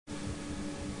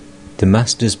The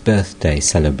Master's birthday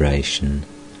celebration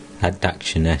at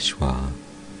Dakshineshwar,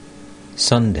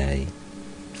 Sunday,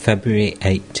 February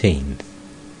 18th,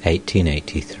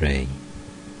 1883.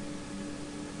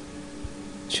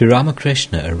 Sri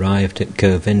Ramakrishna arrived at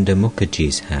Govinda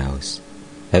Mukherjee's house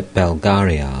at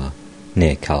Belgariya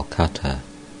near Calcutta.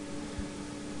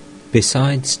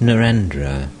 Besides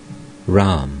Narendra,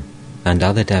 Ram and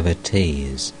other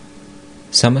devotees,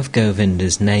 some of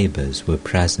Govinda's neighbours were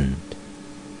present.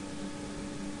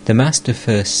 The Master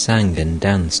first sang and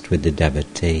danced with the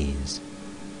devotees.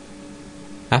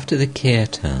 After the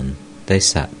kirtan, they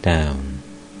sat down.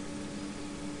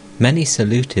 Many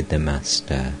saluted the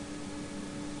Master.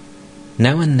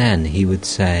 Now and then he would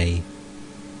say,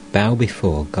 "Bow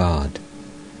before God."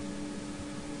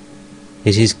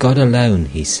 "It is God alone,"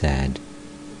 he said,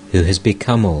 "who has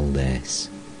become all this.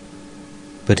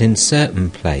 But in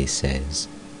certain places,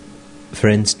 for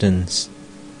instance,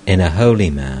 in a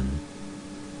holy man,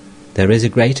 there is a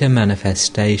greater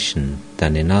manifestation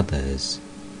than in others.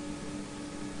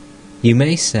 You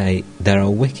may say there are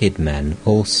wicked men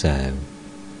also.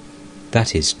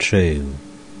 That is true,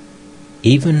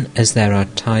 even as there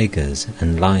are tigers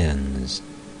and lions.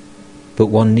 But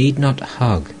one need not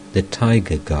hug the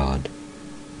tiger god.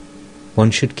 One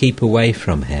should keep away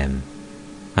from him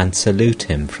and salute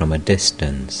him from a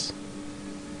distance.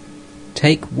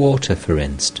 Take water, for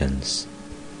instance.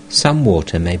 Some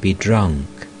water may be drunk.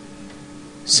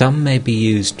 Some may be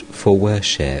used for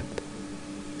worship,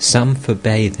 some for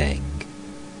bathing,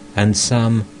 and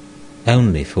some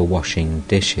only for washing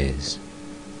dishes."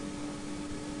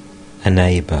 A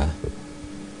neighbour: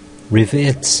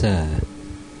 "Revered Sir,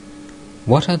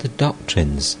 what are the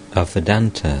doctrines of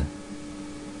Vedanta?"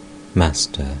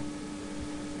 Master: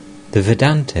 "The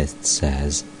Vedantist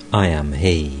says, I am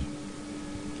He.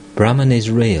 Brahman is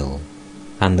real,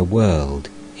 and the world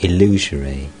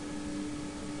illusory.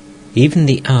 Even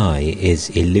the I is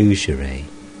illusory.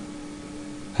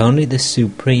 Only the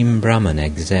Supreme Brahman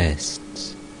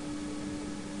exists.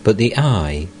 But the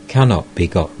I cannot be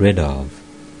got rid of.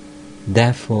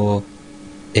 Therefore,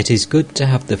 it is good to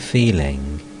have the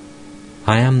feeling,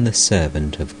 I am the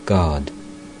servant of God,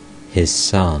 His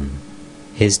Son,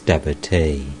 His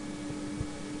devotee.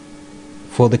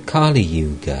 For the Kali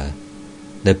Yuga,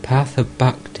 the path of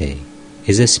bhakti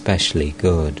is especially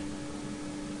good.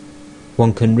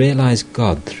 One can realize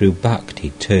God through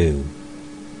bhakti too.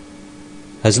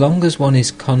 As long as one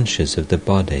is conscious of the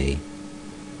body,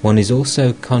 one is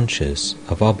also conscious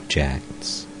of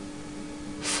objects.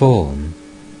 Form,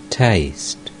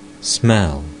 taste,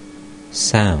 smell,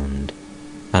 sound,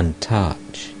 and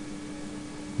touch.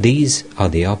 These are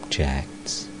the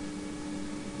objects.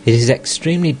 It is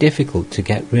extremely difficult to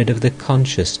get rid of the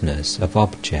consciousness of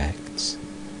objects,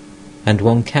 and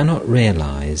one cannot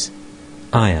realize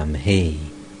I am He,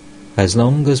 as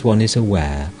long as one is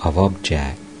aware of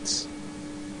objects.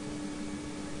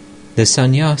 The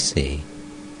sannyasi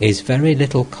is very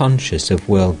little conscious of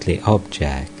worldly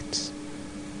objects,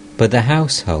 but the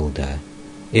householder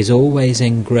is always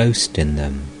engrossed in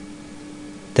them.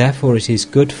 Therefore it is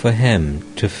good for him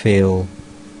to feel,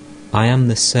 I am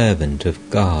the servant of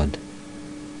God.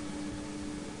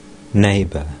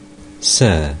 Neighbour: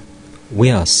 "Sir, we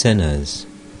are sinners.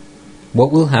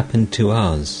 What will happen to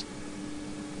us?"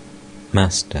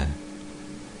 Master: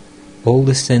 "All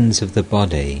the sins of the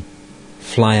body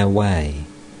fly away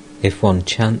if one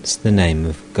chants the name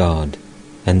of God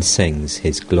and sings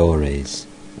His glories.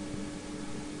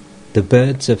 The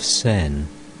birds of sin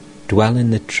dwell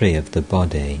in the tree of the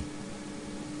body.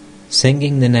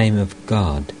 Singing the name of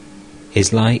God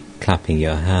is like clapping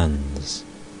your hands.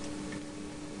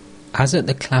 As at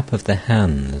the clap of the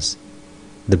hands,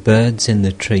 the birds in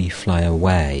the tree fly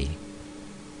away,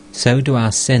 so do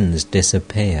our sins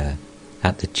disappear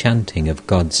at the chanting of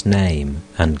God's name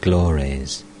and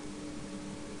glories.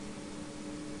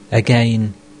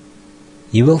 Again,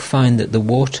 you will find that the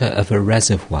water of a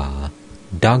reservoir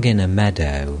dug in a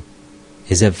meadow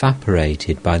is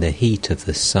evaporated by the heat of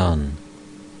the sun.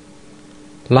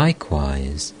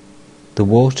 Likewise, the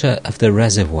water of the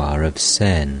reservoir of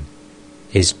sin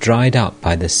is dried up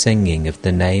by the singing of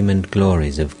the name and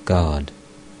glories of God.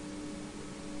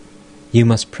 You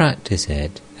must practice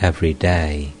it every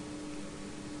day.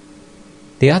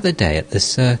 The other day at the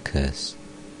circus,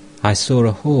 I saw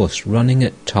a horse running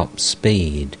at top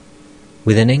speed,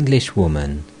 with an English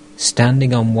woman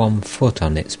standing on one foot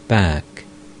on its back.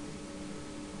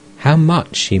 How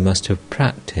much she must have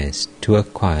practiced to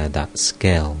acquire that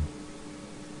skill.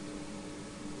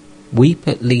 Weep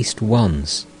at least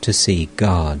once to see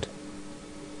God.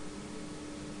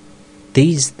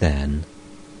 These, then,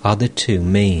 are the two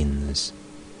means.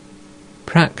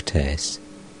 practice,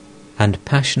 and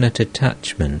passionate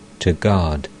attachment to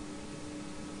God.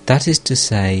 That is to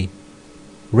say,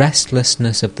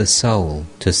 restlessness of the soul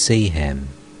to see Him.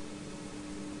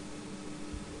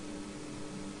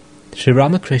 Sri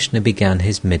Ramakrishna began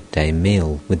his midday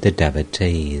meal with the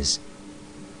devotees.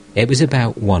 It was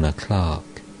about 1 o'clock.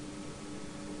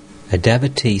 A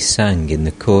devotee sang in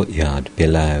the courtyard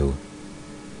below,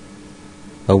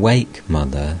 "Awake,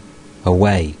 mother,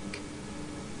 awake.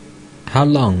 How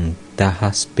long thou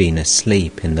hast been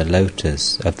asleep in the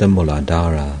lotus of the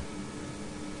Muladhara.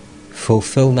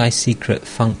 Fulfill thy secret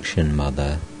function,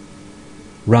 mother.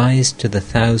 Rise to the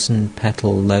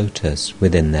 1,000-petal lotus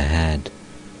within the head,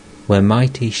 where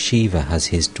mighty Shiva has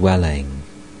his dwelling.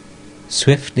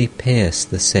 Swiftly pierce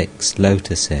the 6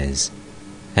 lotuses,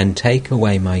 and take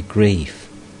away my grief,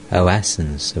 O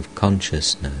essence of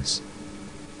consciousness."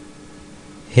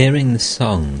 Hearing the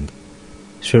song,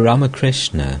 Sri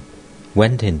Ramakrishna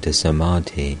went into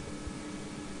samadhi.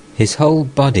 His whole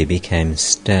body became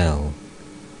still,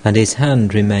 and his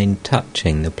hand remained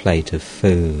touching the plate of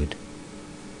food.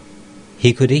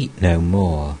 He could eat no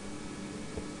more.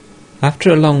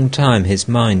 After a long time his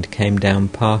mind came down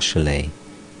partially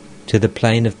to the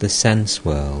plane of the sense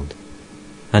world,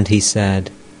 and he said,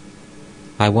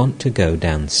 "I want to go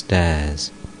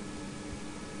downstairs."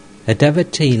 A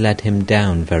devotee led him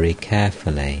down very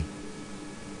carefully.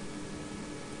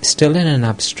 Still in an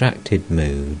abstracted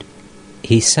mood,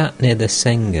 he sat near the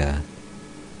singer.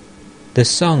 The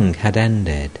song had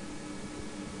ended.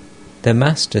 The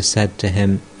master said to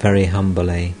him very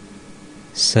humbly,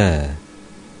 "Sir,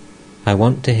 I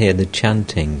want to hear the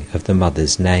chanting of the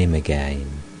mother's name again."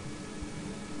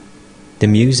 The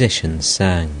musician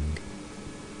sang,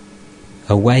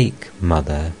 "Awake,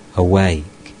 mother,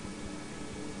 awake.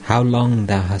 How long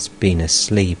thou hast been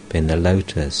asleep in the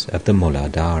lotus of the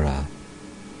Muladhara."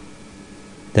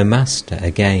 The master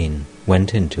again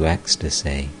went into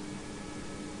ecstasy.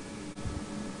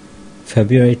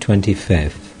 February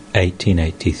 25th,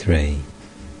 1883.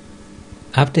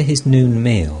 After his noon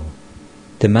meal,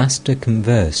 the master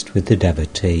conversed with the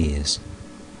devotees.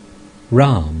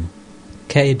 Ram,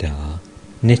 Kedar,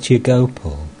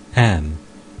 Nityagopal, M,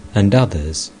 and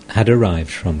others had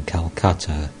arrived from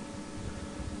Calcutta.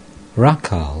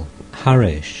 Rakhal,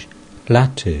 Harish,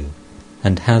 Latu,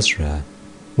 and Hazra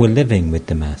were living with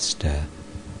the master.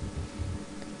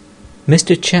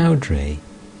 Mr. Chowdhury,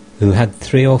 who had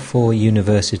 3 or 4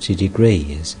 university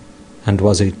degrees and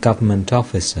was a government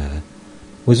officer,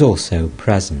 was also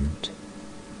present.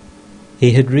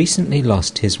 He had recently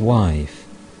lost his wife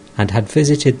and had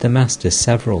visited the master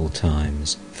several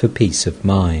times for peace of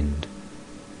mind.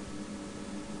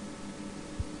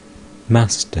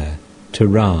 Master to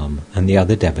Ram and the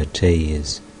other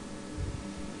devotees.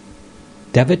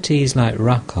 Devotees like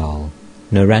Rakhal,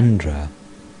 Narendra,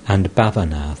 and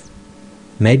Bhavanath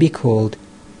may be called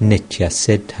Nitya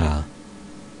Siddha.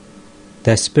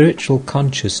 Their spiritual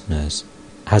consciousness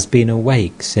has been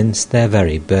awake since their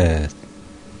very birth.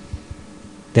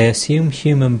 They assume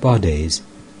human bodies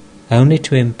only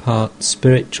to impart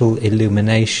spiritual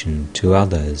illumination to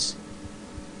others.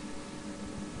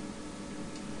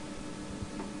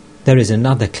 There is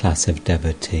another class of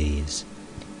devotees,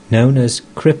 known as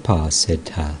Kripa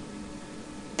Siddha,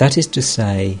 that is to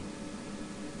say,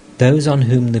 those on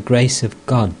whom the grace of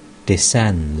God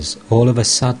descends all of a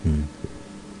sudden,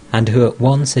 and who at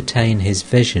once attain His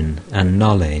vision and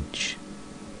knowledge.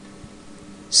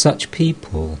 Such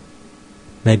people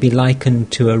may be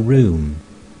likened to a room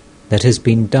that has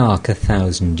been dark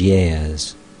 1,000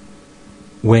 years,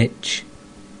 which,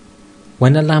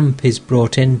 when a lamp is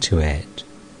brought into it,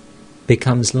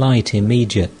 becomes light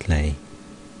immediately,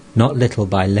 not little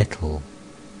by little.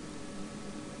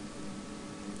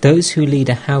 Those who lead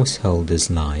a householder's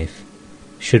life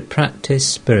should practice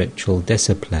spiritual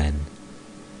discipline.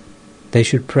 They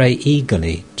should pray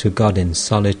eagerly to God in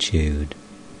solitude.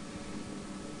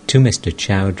 To Mr.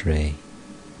 Chowdhury,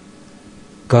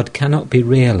 God cannot be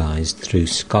realized through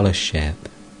scholarship.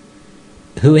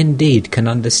 Who indeed can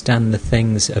understand the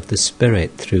things of the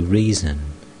Spirit through reason?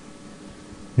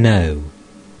 No,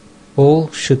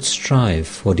 all should strive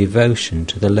for devotion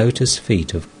to the lotus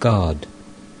feet of God.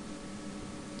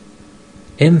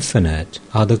 Infinite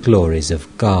are the glories of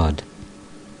God.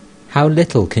 How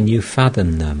little can you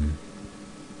fathom them?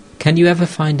 Can you ever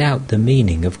find out the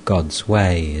meaning of God's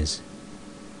ways?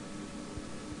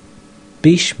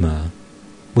 Bhishma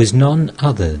was none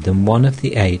other than one of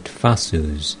the 8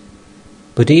 Vasus,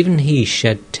 but even he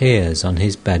shed tears on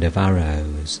his bed of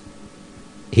arrows.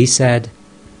 He said,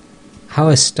 "How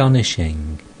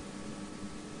astonishing!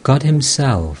 God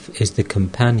Himself is the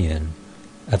companion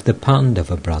of the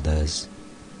Pandava brothers,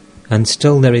 and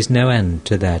still there is no end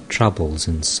to their troubles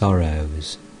and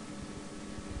sorrows.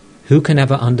 Who can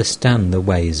ever understand the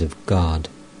ways of God?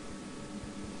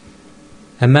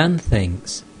 A man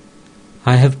thinks,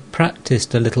 I have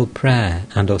practiced a little prayer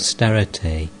and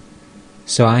austerity,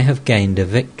 so I have gained a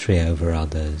victory over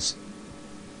others.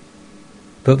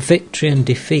 But victory and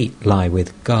defeat lie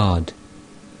with God.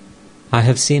 I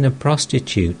have seen a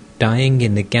prostitute dying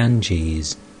in the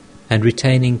Ganges and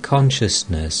retaining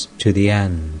consciousness to the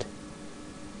end.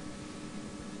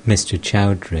 Mr.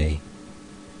 Chowdhury: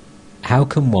 how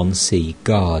can one see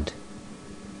God?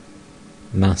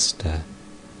 Master: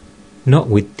 not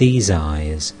with these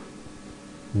eyes.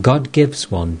 God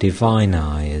gives one divine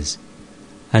eyes,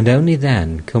 and only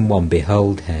then can one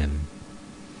behold him.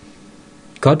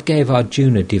 God gave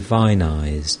Arjuna divine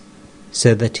eyes,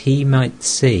 so that he might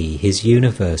see his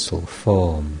universal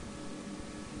form.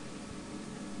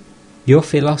 Your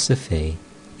philosophy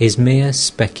is mere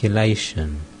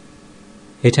speculation.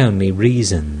 It only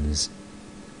reasons.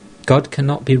 God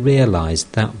cannot be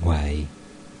realized that way.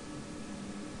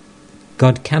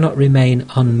 God cannot remain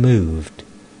unmoved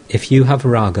if you have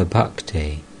raga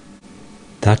bhakti,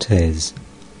 that is,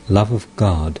 love of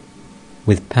God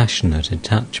with passionate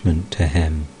attachment to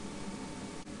him.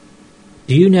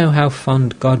 Do you know how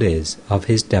fond God is of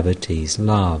his devotees'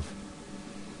 love?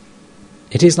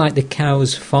 It is like the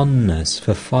cow's fondness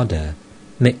for fodder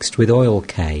mixed with oil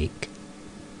cake.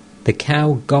 The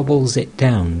cow gobbles it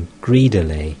down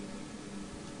greedily.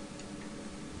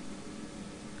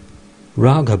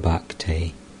 Raga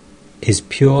bhakti is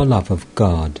pure love of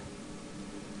God,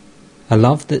 a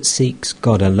love that seeks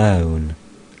God alone,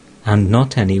 and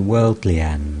not any worldly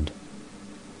end.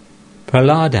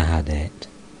 Prahlada had it.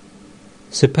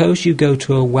 Suppose you go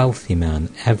to a wealthy man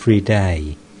every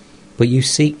day, but you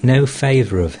seek no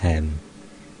favour of him.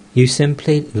 You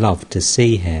simply love to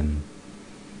see him.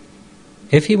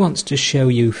 If he wants to show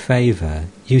you favour,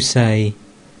 you say,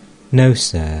 "No,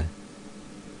 sir,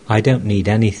 I don't need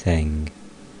anything.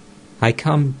 I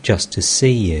come just to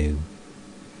see you."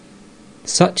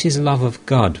 Such is love of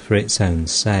God for its own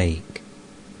sake.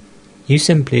 You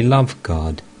simply love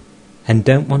God and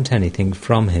don't want anything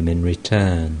from him in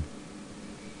return.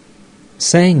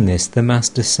 Saying this, the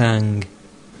Master sang,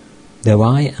 "Though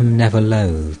I am never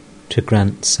loath to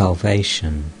grant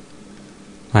salvation,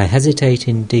 I hesitate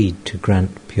indeed to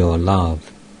grant pure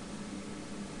love.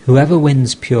 Whoever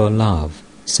wins pure love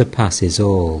surpasses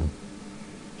all.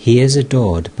 He is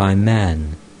adored by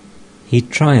men. He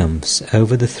triumphs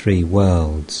over the three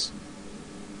worlds."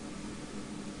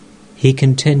 He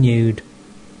continued,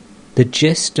 "The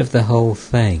gist of the whole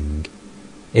thing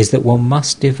is that one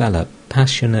must develop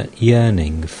passionate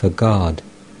yearning for God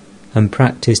and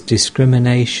practice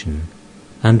discrimination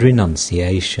and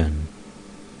renunciation."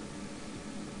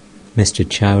 Mr.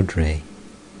 Chowdhury: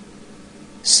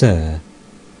 Sir,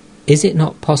 is it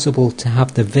not possible to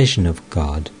have the vision of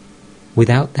God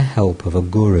without the help of a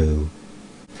guru?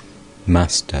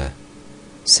 Master: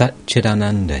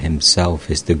 Satchidananda himself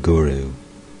is the guru.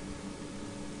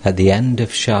 At the end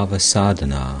of Shava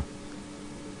Sadhana,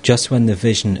 just when the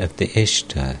vision of the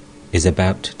Ishta is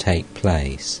about to take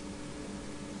place,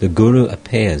 the guru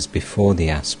appears before the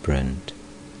aspirant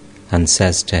and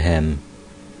says to him,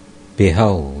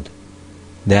 "Behold,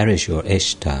 there is your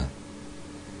Ishta."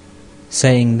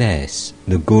 Saying this,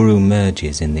 the guru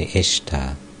merges in the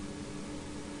Ishta.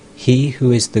 He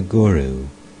who is the guru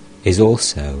is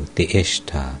also the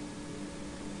Ishta.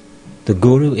 The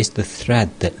guru is the thread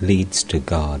that leads to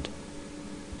God.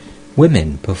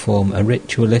 Women perform a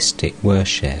ritualistic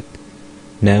worship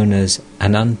known as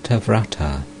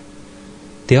Anantavrata,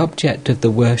 the object of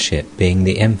the worship being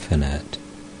the infinite.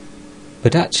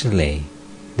 But actually,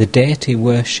 the deity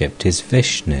worshipped is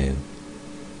Vishnu.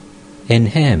 In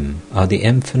him are the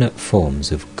infinite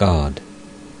forms of God.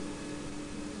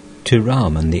 To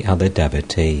Ram and the other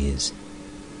devotees: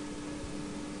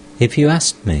 if you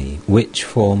asked me which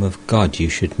form of God you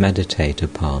should meditate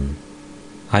upon,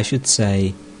 I should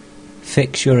say,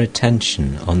 fix your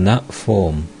attention on that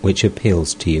form which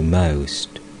appeals to you most.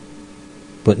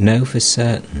 But know for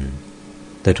certain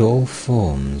that all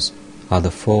forms are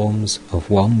the forms of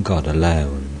one God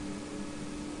alone.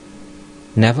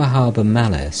 Never harbour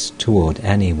malice toward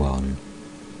anyone.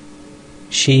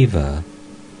 Shiva,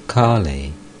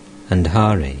 Kali, and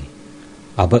Hari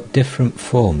are but different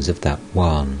forms of that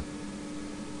one.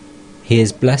 He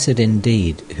is blessed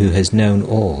indeed who has known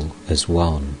all as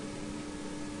one.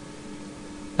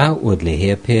 Outwardly he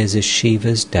appears as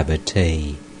Shiva's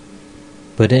devotee,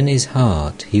 but in his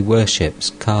heart he worships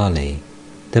Kali,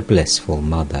 the blissful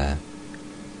mother,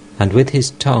 and with his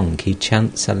tongue he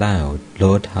chants aloud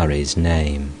Lord Hari's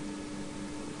name.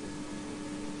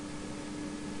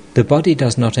 The body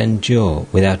does not endure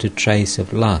without a trace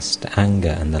of lust,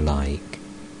 anger, and the like.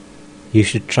 You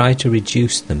should try to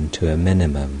reduce them to a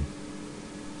minimum.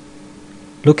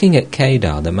 Looking at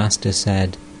Kedar, the Master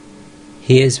said,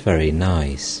 "He is very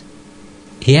nice.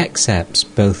 He accepts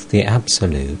both the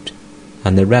absolute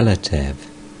and the relative.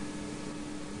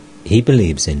 He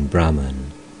believes in Brahman,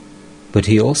 but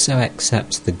he also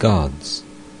accepts the gods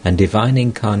and divine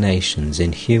incarnations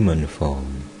in human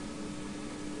form."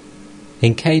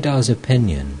 In Kedar's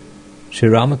opinion, Sri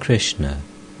Ramakrishna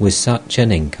was such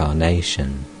an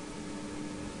incarnation.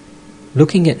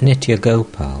 Looking at Nitya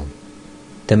Gopal,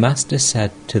 the Master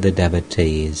said to the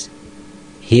devotees,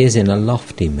 "He is in a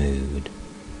lofty mood."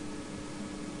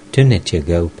 To Nitya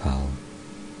Gopal,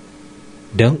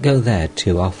 "Don't go there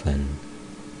too often.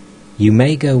 You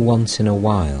may go once in a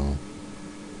while.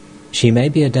 She may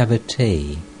be a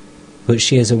devotee, but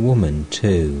she is a woman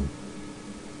too.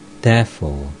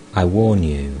 Therefore, I warn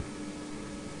you."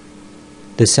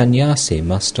 The sannyasi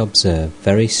must observe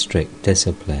very strict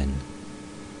discipline.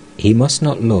 He must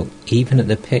not look even at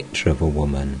the picture of a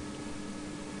woman.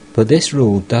 But this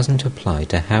rule doesn't apply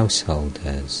to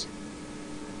householders.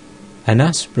 An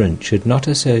aspirant should not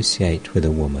associate with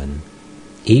a woman,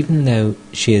 even though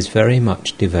she is very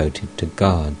much devoted to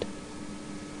God.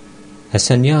 A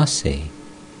sannyasi,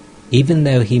 even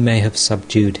though he may have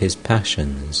subdued his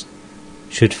passions,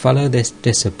 should follow this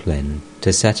discipline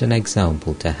to set an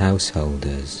example to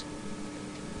householders.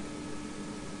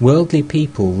 Worldly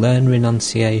people learn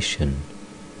renunciation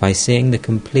by seeing the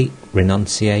complete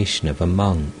renunciation of a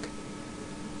monk.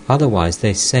 Otherwise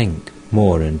they sink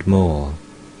more and more.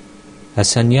 A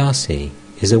sannyasi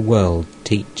is a world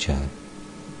teacher.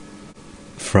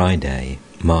 Friday,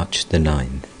 March the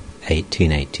 9th,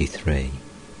 1883.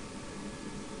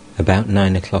 About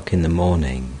 9 o'clock in the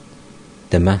morning,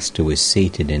 the Master was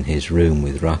seated in his room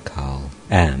with Rakhal,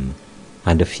 M,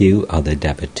 and a few other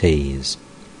devotees.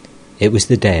 It was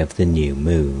the day of the new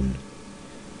moon.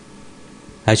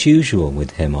 As usual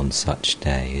with him on such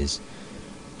days,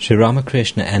 Sri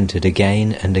Ramakrishna entered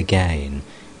again and again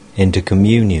into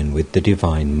communion with the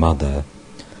Divine Mother.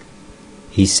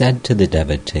 He said to the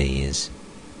devotees,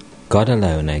 "God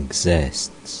alone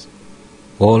exists.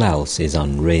 All else is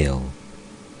unreal.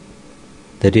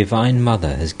 The Divine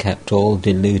Mother has kept all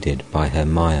deluded by her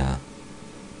Maya.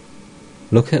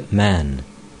 Look at men.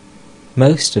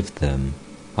 Most of them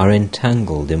are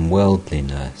entangled in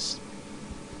worldliness.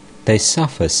 They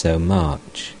suffer so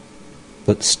much,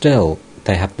 but still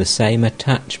they have the same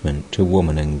attachment to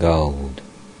woman and gold.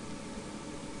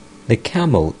 The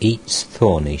camel eats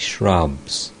thorny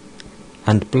shrubs,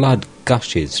 and blood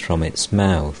gushes from its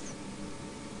mouth,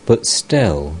 but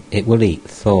still it will eat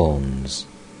thorns.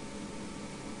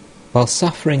 While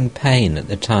suffering pain at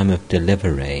the time of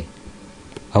delivery,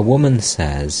 a woman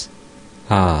says,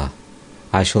 'Ah,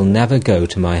 I shall never go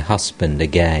to my husband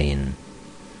again,'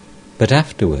 but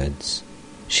afterwards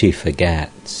she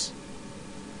forgets.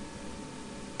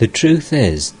 The truth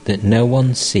is that no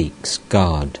one seeks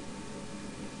God.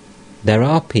 There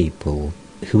are people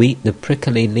who eat the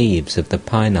prickly leaves of the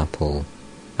pineapple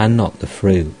and not the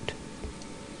fruit."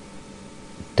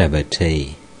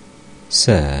 Devotee: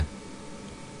 "Sir,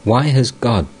 why has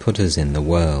God put us in the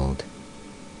world?"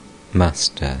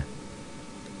 Master: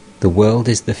 "The world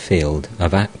is the field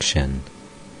of action.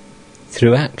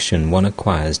 Through action one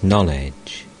acquires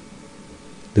knowledge.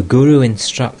 The Guru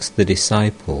instructs the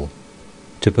disciple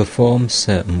to perform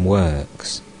certain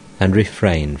works and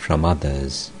refrain from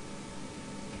others.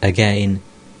 Again,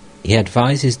 he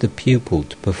advises the pupil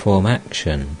to perform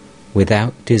action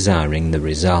without desiring the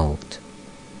result.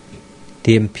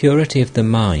 The impurity of the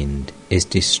mind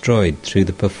is destroyed through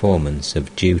the performance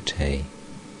of duty.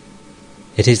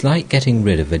 It is like getting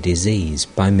rid of a disease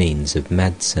by means of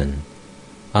medicine,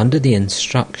 under the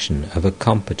instruction of a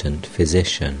competent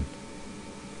physician.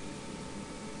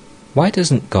 Why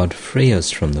doesn't God free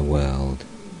us from the world?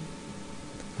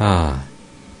 Ah,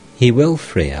 He will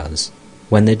free us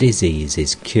when the disease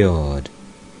is cured.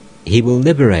 He will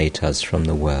liberate us from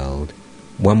the world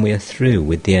when we are through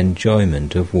with the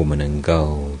enjoyment of woman and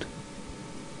gold.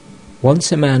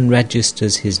 Once a man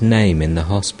registers his name in the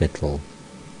hospital,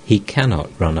 he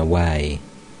cannot run away.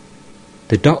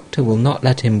 The doctor will not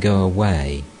let him go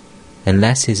away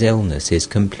unless his illness is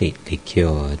completely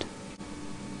cured."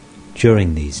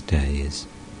 During these days,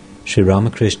 Sri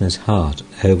Ramakrishna's heart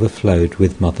overflowed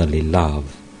with motherly love,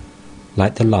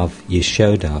 like the love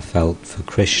Yashoda felt for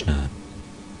Krishna.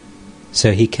 So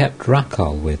he kept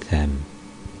Rakhal with him.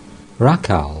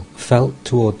 Rakhal felt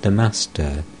toward the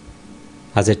Master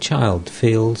as a child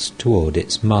feels toward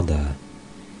its mother.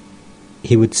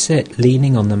 He would sit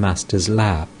leaning on the Master's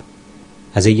lap,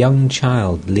 as a young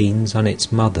child leans on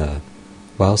its mother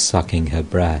while sucking her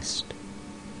breast.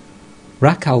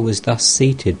 Rakhal was thus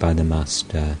seated by the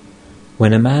Master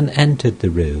when a man entered the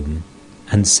room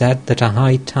and said that a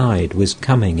high tide was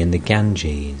coming in the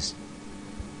Ganges.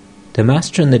 The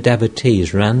Master and the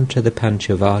devotees ran to the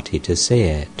Panchavati to see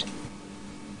it.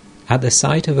 At the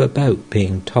sight of a boat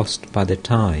being tossed by the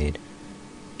tide,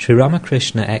 Sri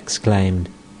Ramakrishna exclaimed,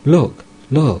 "Look,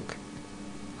 look!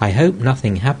 I hope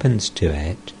nothing happens to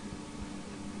it."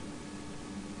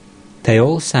 They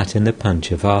all sat in the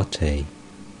Panchavati.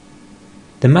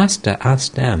 The Master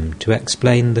asked M to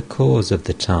explain the cause of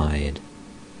the tide.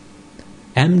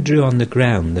 M drew on the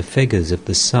ground the figures of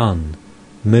the sun,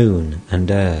 moon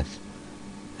and earth,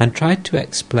 and tried to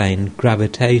explain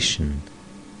gravitation,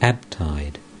 ebb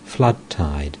tide, flood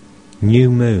tide, new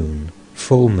moon,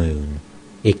 full moon,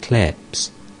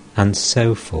 eclipse, and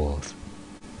so forth.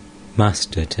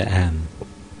 Master to M: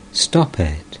 "Stop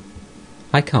it.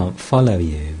 I can't follow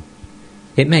you.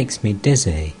 It makes me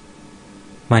dizzy.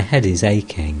 My head is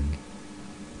aching."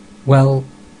 "Well,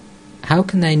 how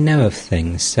can they know of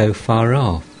things so far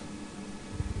off?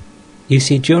 You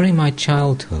see, during my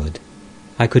childhood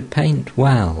I could paint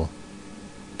well,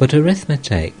 but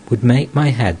arithmetic would make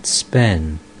my head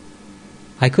spin.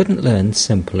 I couldn't learn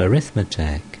simple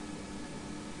arithmetic."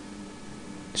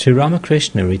 Sri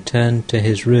Ramakrishna returned to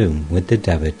his room with the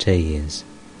devotees.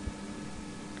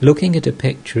 Looking at a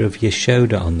picture of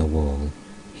Yashoda on the wall,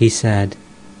 he said,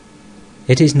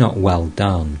 "It is not well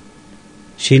done.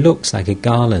 She looks like a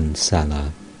garland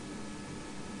seller."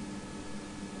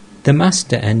 The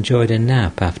Master enjoyed a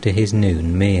nap after his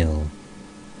noon meal.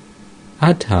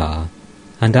 Adhar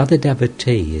and other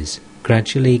devotees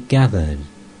gradually gathered.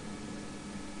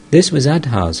 This was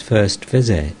Adhar's first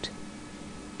visit.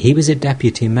 He was a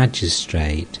deputy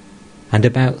magistrate and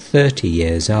about 30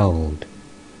 years old.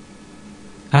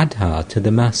 Adhar to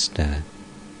the Master: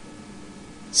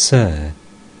 "Sir,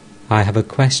 I have a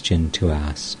question to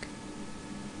ask.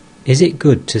 Is it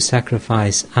good to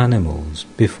sacrifice animals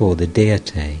before the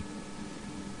deity?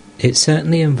 It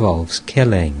certainly involves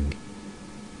killing."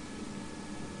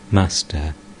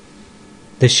 Master: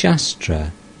 "The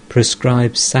Shastra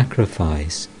prescribes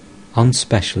sacrifice on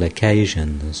special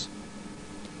occasions.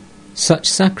 Such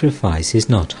sacrifice is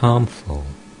not harmful.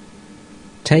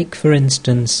 Take, for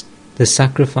instance, the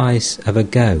sacrifice of a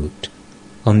goat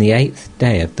on the 8th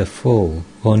day of the full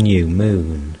or new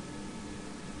moon.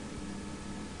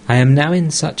 I am now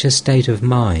in such a state of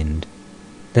mind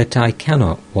that I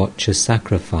cannot watch a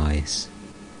sacrifice.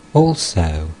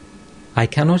 Also, I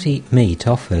cannot eat meat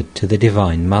offered to the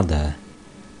Divine Mother.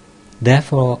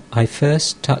 Therefore I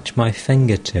first touch my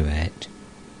finger to it,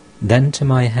 then to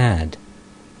my head,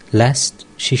 lest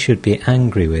she should be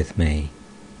angry with me.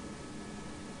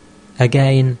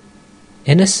 Again,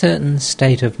 in a certain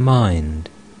state of mind,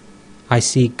 I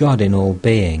see God in all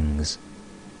beings,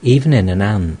 even in an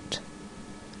ant.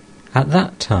 At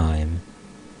that time,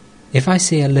 if I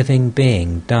see a living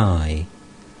being die,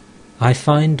 I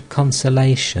find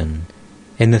consolation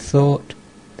in the thought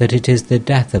that it is the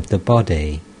death of the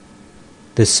body,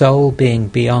 the soul being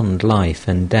beyond life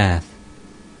and death.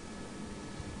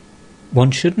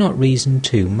 One should not reason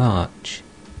too much.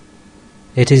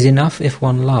 It is enough if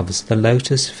one loves the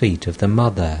lotus feet of the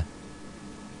Mother.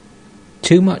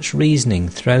 Too much reasoning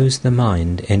throws the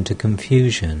mind into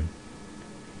confusion.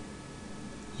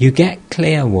 You get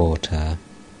clear water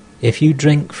if you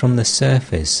drink from the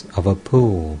surface of a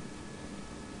pool.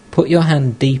 Put your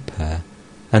hand deeper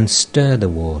and stir the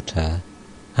water,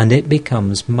 and it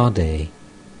becomes muddy.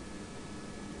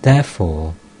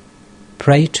 Therefore,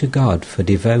 pray to God for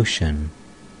devotion.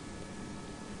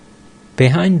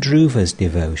 Behind Dhruva's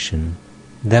devotion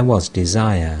there was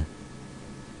desire.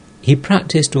 He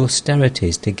practiced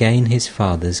austerities to gain his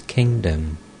father's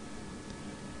kingdom.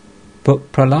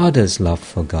 But Prahlada's love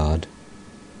for God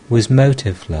was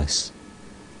motiveless,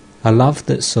 a love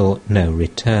that sought no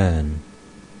return.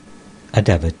 A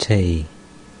devotee: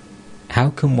 how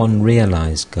can one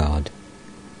realize God?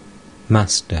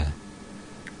 Master: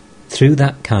 through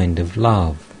that kind of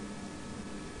love.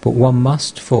 But one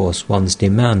must force one's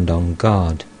demand on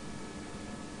God.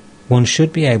 One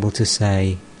should be able to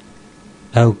say,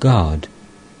 "O God,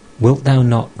 wilt thou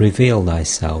not reveal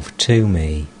thyself to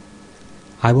me?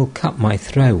 I will cut my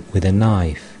throat with a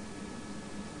knife."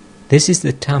 This is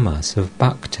the tamas of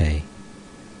bhakti.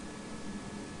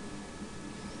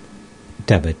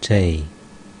 Devotee: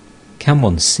 can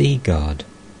one see God?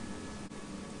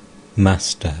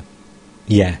 Master: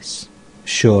 yes,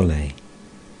 surely.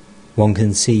 one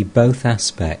can see both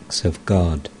aspects of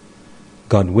God,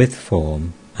 God with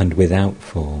form and without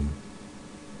form.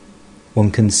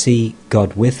 One can see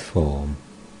God with form,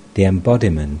 the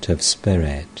embodiment of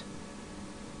spirit.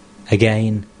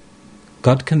 Again,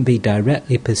 God can be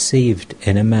directly perceived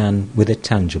in a man with a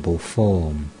tangible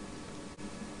form.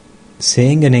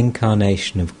 Seeing an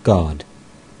incarnation of God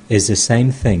is the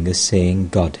same thing as seeing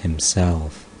God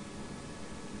himself.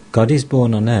 God is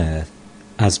born on earth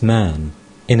as man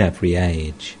in every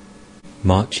age.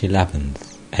 March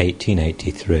 11th,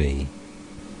 1883.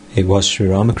 It was Sri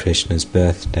Ramakrishna's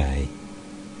birthday.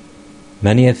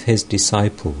 Many of his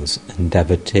disciples and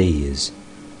devotees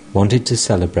wanted to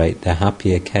celebrate the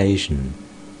happy occasion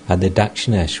at the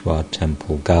Dakshineshwar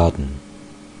temple garden.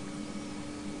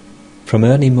 From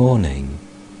early morning,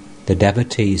 the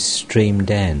devotees streamed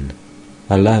in,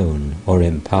 alone or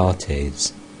in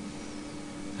parties.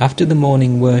 After the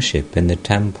morning worship in the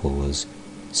temples,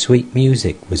 sweet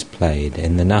music was played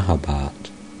in the Nahabhat.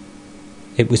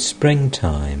 It was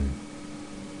springtime.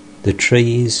 The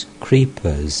trees,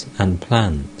 creepers and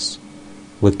plants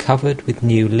were covered with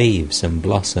new leaves and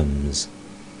blossoms.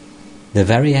 The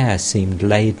very air seemed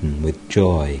laden with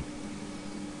joy,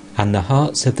 and the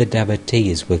hearts of the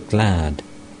devotees were glad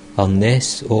on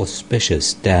this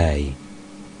auspicious day.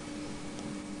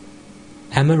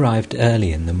 M arrived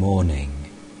early in the morning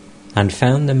and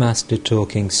found the Master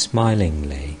talking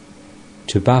smilingly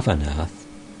to Bhavanath,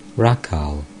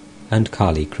 Rakal and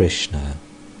Kali Krishna.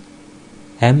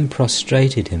 M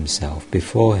prostrated himself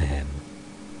before him.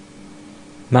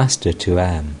 Master to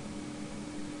M,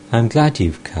 I'm glad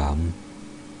you've come.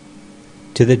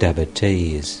 To the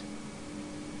devotees,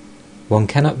 one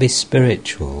cannot be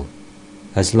spiritual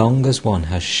as long as one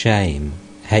has shame,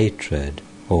 hatred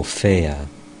or fear.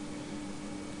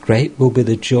 Great will be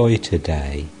the joy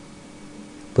today,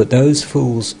 but those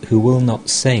fools who will not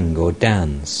sing or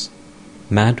dance,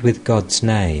 mad with God's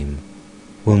name,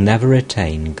 will never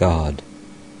attain God.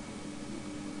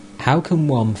 How can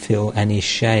one feel any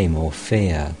shame or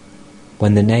fear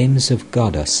when the names of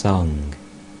God are sung?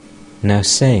 Now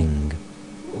sing,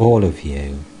 all of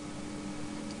you.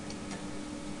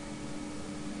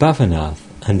 Bhavanath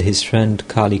and his friend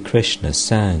Kali Krishna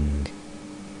sang.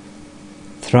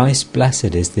 Thrice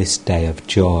blessed is this day of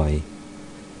joy.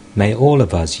 May all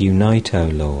of us unite, O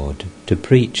Lord, to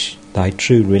preach thy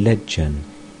true religion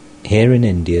here in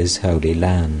India's holy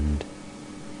land.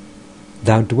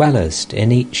 Thou dwellest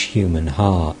in each human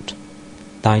heart.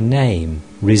 Thy name,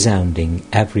 resounding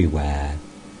everywhere,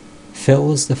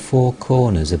 fills the four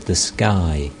corners of the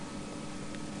sky.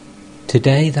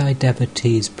 Today thy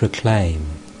devotees proclaim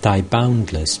thy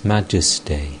boundless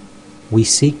majesty. We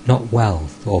seek not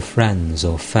wealth or friends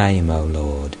or fame, O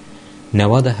Lord.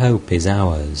 No other hope is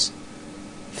ours.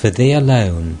 For thee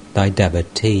alone thy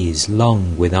devotees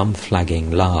long with unflagging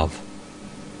love.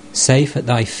 Safe at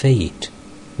thy feet,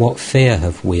 what fear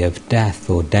have we of death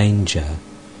or danger?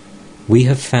 We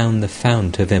have found the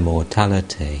fount of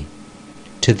immortality.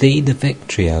 To thee the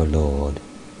victory, O Lord,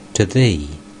 to thee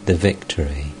the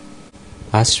victory.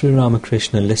 As Sri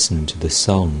Ramakrishna listened to the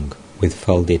song with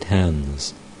folded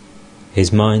hands,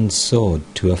 his mind soared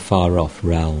to a far-off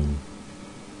realm.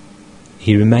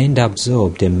 He remained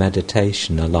absorbed in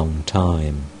meditation a long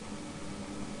time.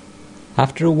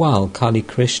 After a while, Kali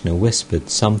Krishna whispered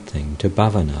something to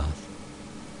Bhavanath.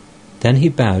 Then he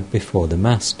bowed before the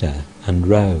Master and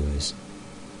rose.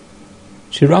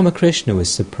 Sri Ramakrishna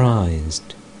was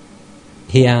surprised.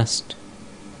 He asked,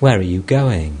 "Where are you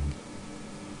going?"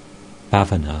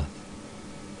 Bhavanath,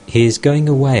 "He is going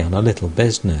away on a little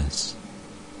business."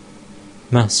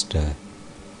 Master,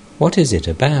 "What is it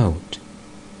about?"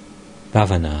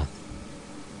 Bhavanath,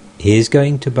 "He is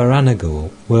going to Baranagal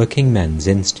Working Men's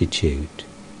Institute."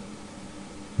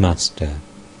 Master,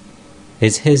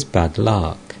 "Is his bad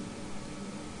luck?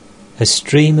 A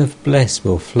stream of bliss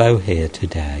will flow here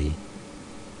today.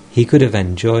 He could have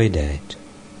enjoyed it,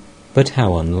 but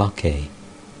how unlucky."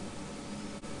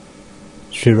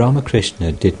 Sri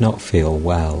Ramakrishna did not feel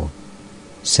well,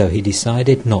 so he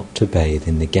decided not to bathe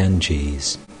in the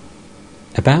Ganges.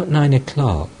 About 9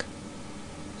 o'clock,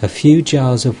 a few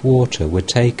jars of water were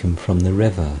taken from the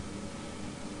river,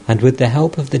 and with the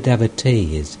help of the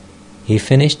devotees, he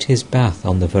finished his bath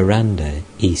on the veranda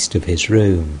east of his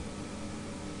room.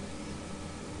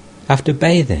 After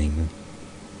bathing,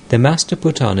 the Master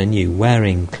put on a new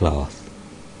wearing cloth,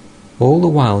 all the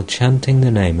while chanting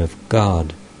the name of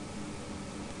God.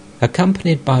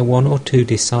 Accompanied by 1 or 2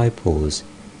 disciples,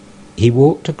 he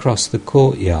walked across the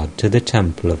courtyard to the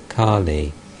temple of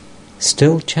Kali,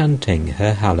 still chanting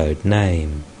her hallowed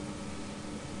name.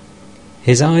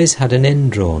 His eyes had an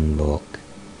indrawn look,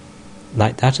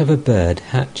 like that of a bird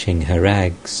hatching her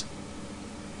eggs.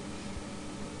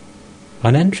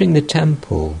 On entering the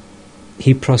temple,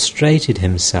 he prostrated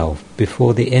himself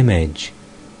before the image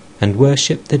and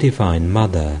worshipped the Divine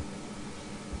Mother.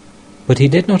 But he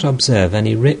did not observe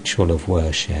any ritual of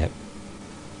worship.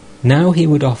 Now he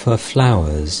would offer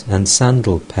flowers and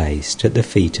sandal paste at the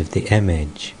feet of the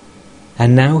image,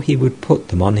 and now he would put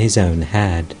them on his own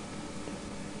head.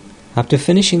 After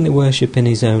finishing the worship in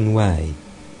his own way,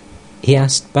 he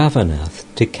asked Bhavanath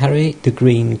to carry the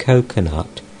green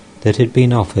coconut that had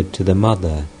been offered to the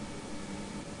mother.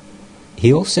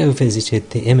 He also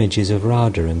visited the images of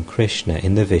Radha and Krishna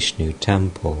in the Vishnu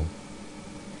temple.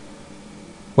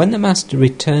 When the master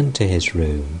returned to his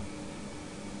room,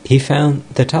 he found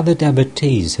that other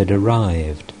devotees had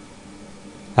arrived.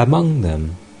 Among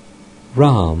them,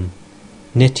 Ram,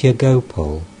 Nitya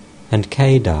Gopal, and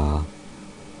Kedar.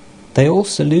 They all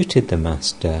saluted the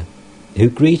master, who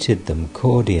greeted them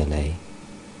cordially.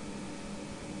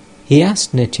 He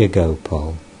asked Nitya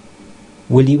Gopal,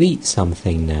 "Will you eat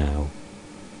something now?"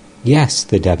 "Yes,"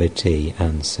 the devotee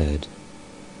answered.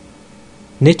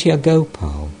 Nitya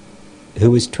Gopal,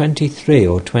 who was 23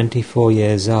 or 24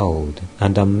 years old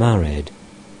and unmarried,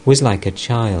 was like a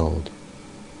child.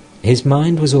 His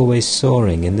mind was always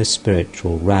soaring in the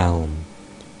spiritual realm.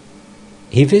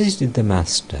 He visited the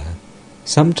master,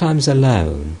 sometimes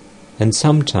alone and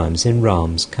sometimes in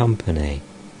Ram's company.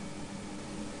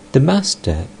 The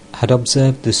master had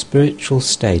observed the spiritual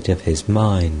state of his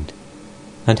mind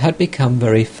and had become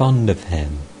very fond of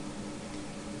him.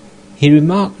 He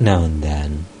remarked now and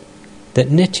then that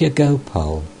Nitya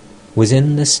Gopal was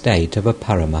in the state of a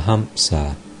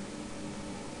Paramahamsa.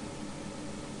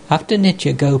 After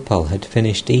Nitya Gopal had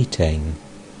finished eating,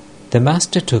 the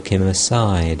master took him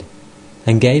aside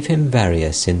and gave him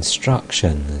various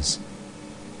instructions.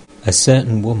 A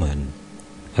certain woman,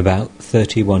 about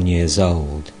 31 years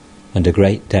old and a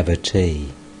great devotee,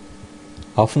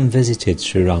 often visited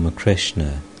Sri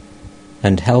Ramakrishna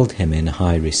and held him in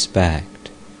high respect.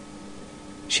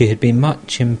 She had been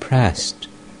much impressed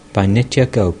by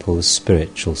Nitya Gopal's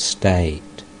spiritual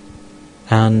state,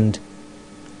 and,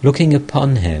 looking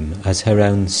upon him as her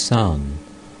own son,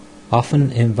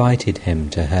 often invited him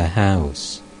to her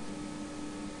house.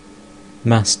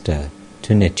 Master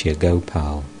to Nitya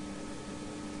Gopal: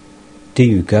 "Do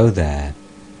you go there?"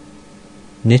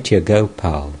 Nitya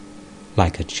Gopal,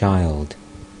 like a child: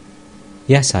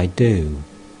 "Yes, I do.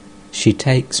 She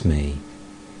takes me."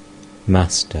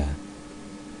 Master: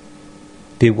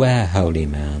 "Beware, holy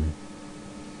man.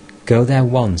 Go there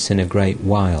once in a great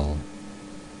while,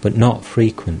 but not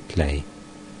frequently.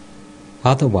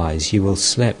 Otherwise you will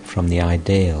slip from the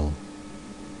ideal.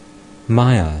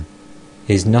 Maya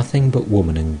is nothing but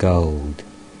woman and gold.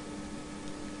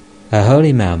 A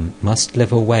holy man must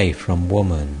live away from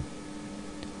woman.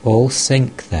 All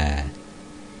sink there.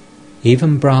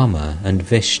 Even Brahma and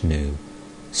Vishnu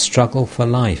struggle for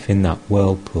life in that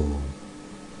whirlpool."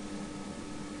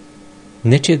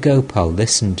 Nitya Gopal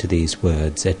listened to these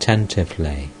words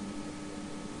attentively.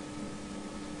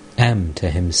 M to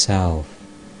himself: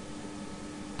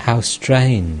 "How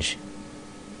strange!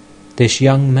 This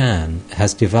young man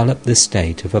has developed the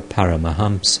state of a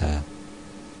Paramahamsa.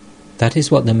 That is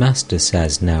what the master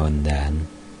says now and then.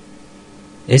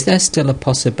 Is there still a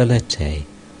possibility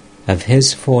of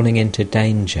his falling into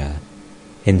danger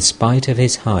in spite of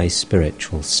his high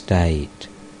spiritual state?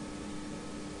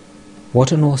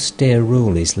 What an austere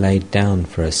rule is laid down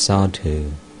for a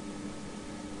sadhu.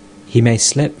 He may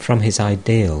slip from his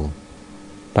ideal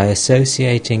by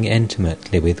associating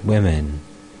intimately with women.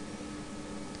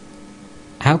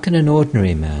 How can an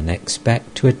ordinary man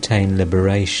expect to attain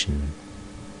liberation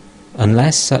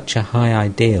unless such a high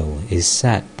ideal is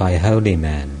set by holy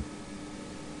men?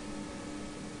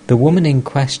 The woman in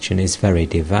question is very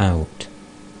devout,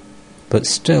 but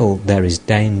still there is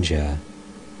danger.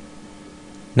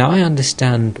 Now I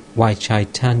understand why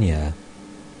Chaitanya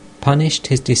punished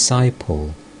his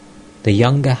disciple, the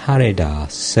younger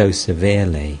Haridas, so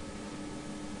severely.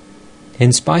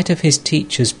 In spite of his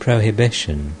teacher's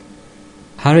prohibition,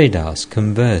 Haridas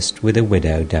conversed with a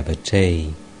widow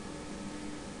devotee.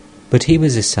 But he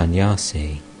was a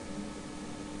sannyasi.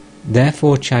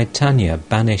 Therefore Chaitanya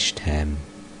banished him.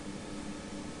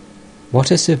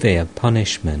 What a severe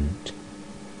punishment!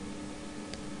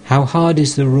 How hard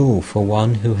is the rule for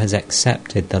one who has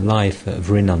accepted the life of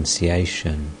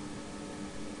renunciation!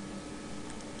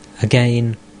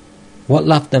 Again, what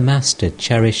love the Master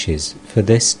cherishes for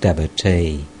this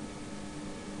devotee!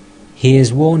 He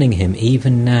is warning him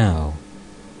even now,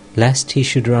 lest he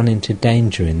should run into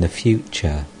danger in the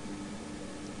future.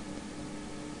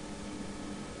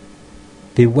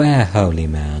 Beware, holy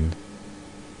man.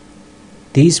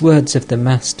 These words of the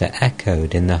Master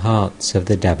echoed in the hearts of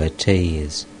the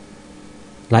devotees,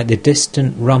 like the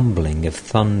distant rumbling of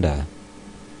thunder.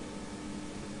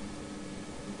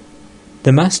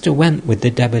 The Master went with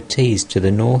the devotees to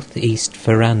the northeast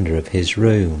veranda of his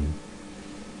room.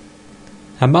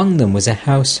 Among them was a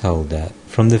householder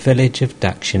from the village of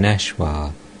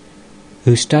Dakshineshwar,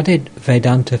 who studied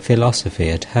Vedanta philosophy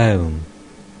at home.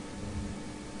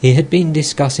 He had been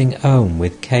discussing Om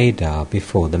with Kedar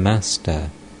before the Master.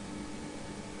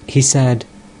 He said,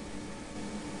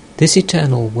 "This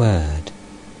eternal word,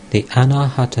 the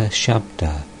Anahata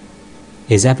Shabda,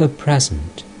 is ever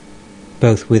present,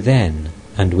 both within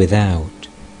and without."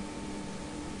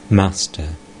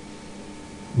 Master: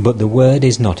 "But the word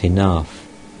is not enough.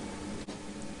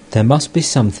 There must be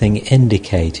something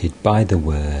indicated by the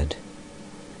word.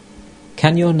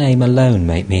 Can your name alone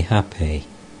make me happy?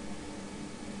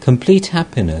 Complete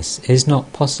happiness is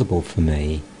not possible for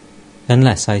me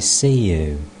unless I see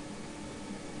you."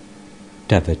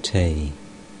 Devotee: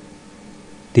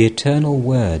 "The eternal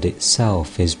word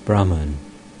itself is Brahman."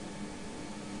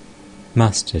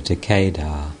 Master to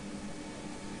Kedar: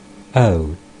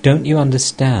 "Oh, don't you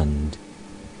understand?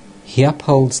 He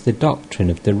upholds the doctrine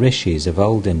of the rishis of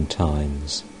olden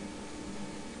times.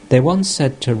 They once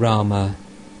said to Rama,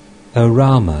 'O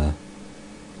Rama,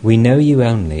 we know you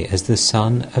only as the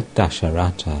son of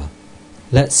Dasharatha.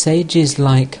 Let sages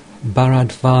like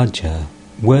Bharadvaja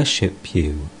worship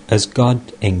you as God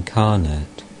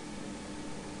incarnate.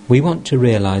 We want to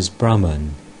realize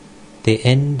Brahman, the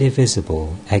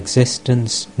indivisible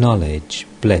existence, knowledge,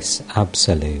 bliss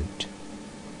absolute.'"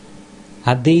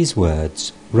 At these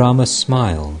words, Rama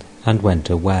smiled and went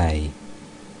away.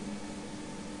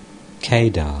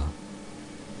 Kedar: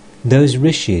 "Those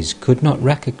rishis could not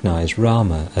recognize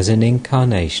Rama as an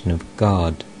incarnation of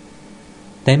God.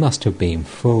 They must have been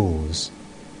fools."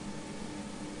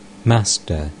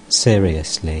 Master,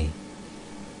 seriously: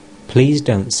 "Please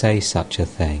don't say such a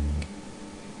thing.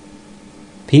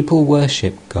 People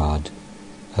worship God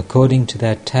according to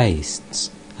their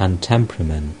tastes and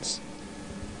temperaments.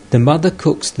 The mother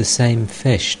cooks the same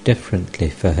fish differently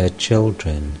for her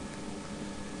children,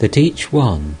 that each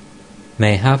one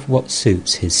may have what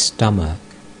suits his stomach.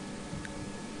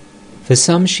 For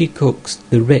some she cooks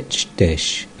the rich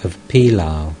dish of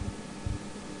pilau,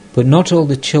 but not all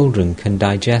the children can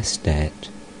digest it.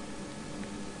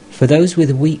 For those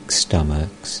with weak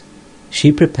stomachs,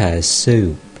 she prepares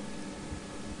soup.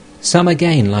 Some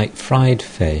again like fried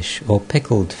fish or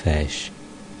pickled fish.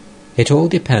 It all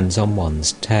depends on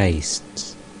one's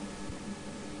tastes."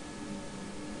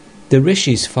 The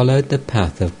rishis followed the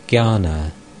path of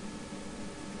jnana.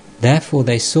 Therefore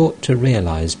they sought to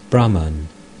realize Brahman,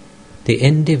 the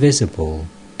indivisible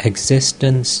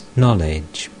existence,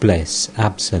 knowledge, bliss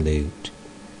absolute.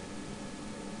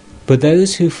 But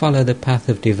those who follow the path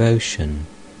of devotion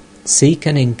seek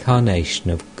an incarnation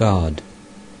of God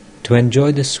to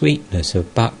enjoy the sweetness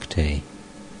of bhakti.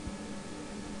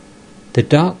 The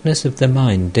darkness of the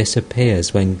mind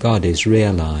disappears when God is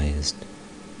realized.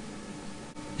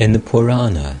 In the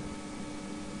Purana,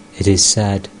 it is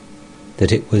said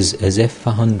that it was as if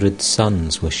 100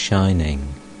 suns were shining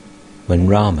when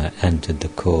Rama entered the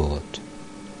court.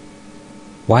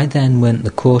 Why then weren't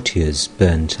the courtiers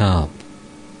burnt up?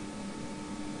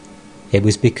 It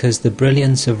was because the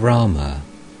brilliance of Rama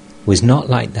was not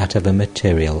like that of a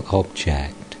material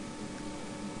object.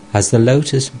 As the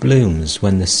lotus blooms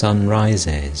when the sun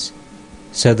rises,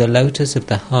 so the lotus of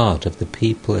the heart of the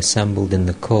people assembled in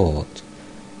the court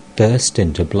burst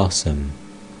into blossom.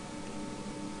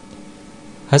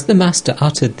 As the Master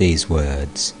uttered these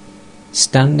words,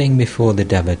 standing before the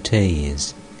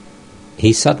devotees,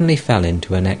 he suddenly fell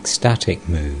into an ecstatic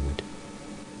mood.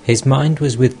 His mind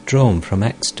was withdrawn from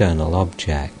external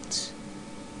objects.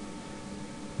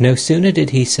 No sooner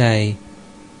did he say,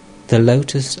 "The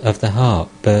lotus of the heart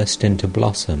burst into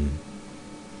blossom,"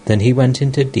 than he went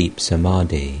into deep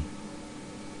samadhi.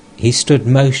 He stood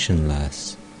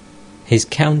motionless, his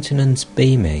countenance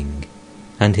beaming,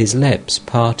 and his lips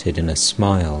parted in a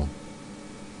smile.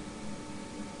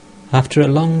 After a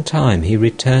long time he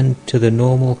returned to the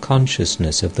normal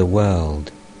consciousness of the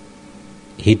world.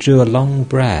 He drew a long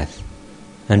breath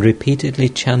and repeatedly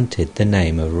chanted the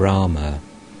name of Rama,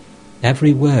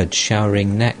 every word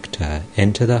showering nectar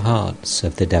into the hearts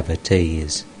of the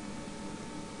devotees.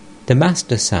 The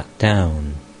Master sat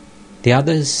down, the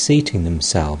others seating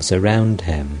themselves around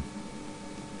him.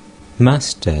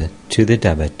 Master to the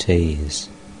devotees: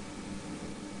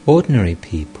 ordinary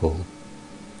people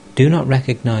do not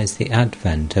recognize the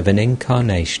advent of an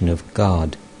incarnation of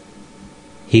God.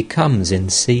 He comes in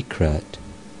secret.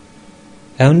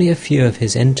 Only a few of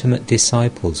his intimate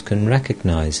disciples can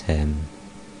recognize him.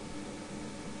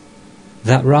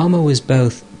 That Rama was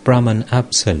both Brahman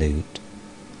Absolute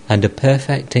and a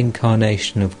perfect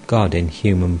incarnation of God in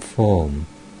human form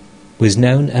was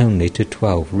known only to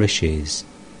 12 rishis.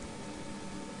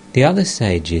 The other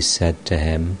sages said to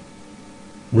him,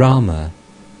 "Rama,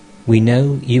 we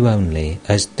know you only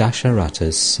as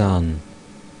Dasharatha's son."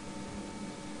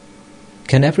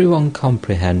 Can everyone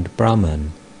comprehend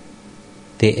Brahman,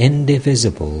 the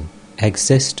indivisible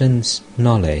existence,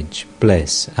 knowledge,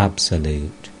 bliss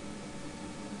absolute?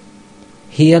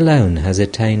 He alone has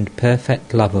attained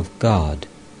perfect love of God,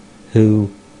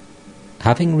 who,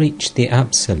 having reached the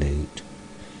Absolute,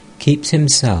 keeps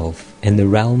himself in the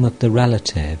realm of the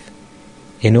relative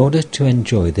in order to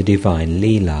enjoy the divine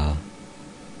Leela.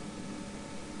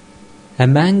 A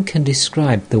man can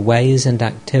describe the ways and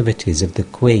activities of the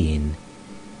Queen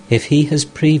if he has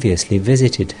previously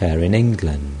visited her in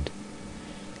England.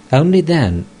 Only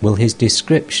then will his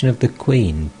description of the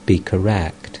Queen be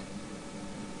correct.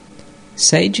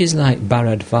 Sages like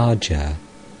Bharadvaja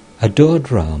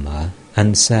adored Rama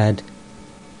and said,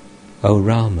 "O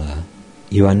Rama,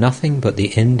 you are nothing but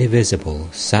the indivisible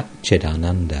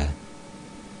Satchidananda.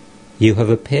 You have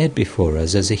appeared before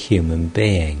us as a human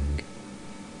being,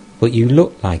 but you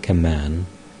look like a man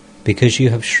because you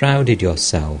have shrouded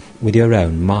yourself with your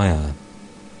own Maya."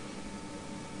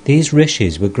 These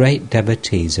rishis were great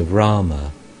devotees of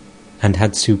Rama and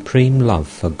had supreme love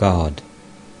for God.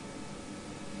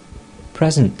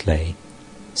 Presently,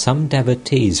 some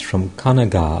devotees from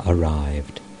Kanagar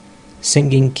arrived,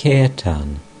 singing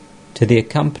kirtan to the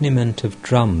accompaniment of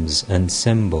drums and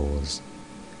cymbals.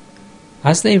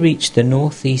 As they reached the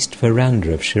northeast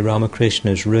veranda of Sri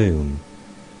Ramakrishna's room,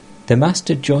 the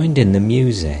master joined in the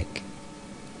music,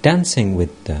 dancing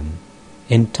with them,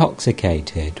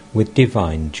 intoxicated with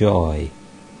divine joy.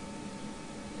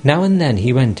 Now and then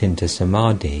he went into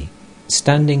samadhi,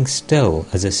 standing still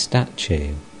as a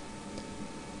statue.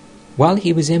 While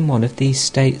he was in one of these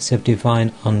states of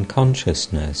divine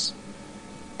unconsciousness,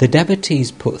 the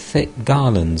devotees put thick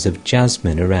garlands of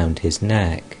jasmine around his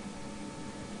neck.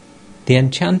 The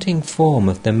enchanting form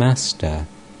of the Master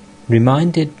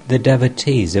reminded the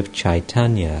devotees of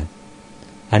Chaitanya,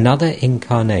 another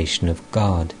incarnation of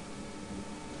God.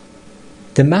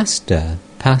 The Master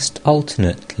passed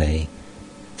alternately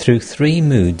through 3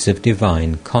 moods of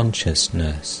divine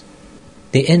consciousness: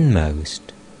 the inmost,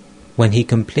 when he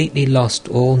completely lost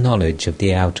all knowledge of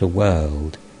the outer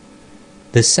world;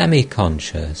 the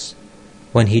semi-conscious,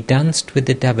 when he danced with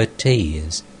the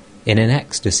devotees in an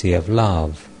ecstasy of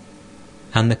love;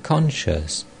 and the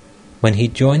conscious, when he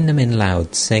joined them in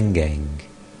loud singing.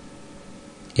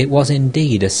 It was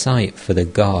indeed a sight for the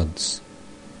gods.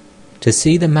 To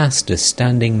see the Master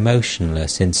standing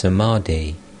motionless in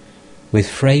samadhi, with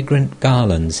fragrant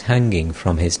garlands hanging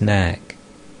from his neck,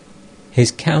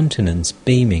 his countenance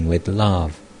beaming with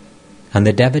love, and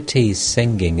the devotees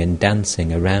singing and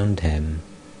dancing around him.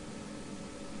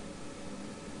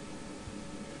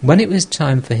 When it was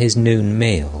time for his noon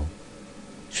meal,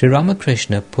 Sri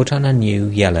Ramakrishna put on a new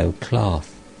yellow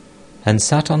cloth and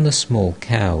sat on the small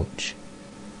couch.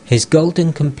 His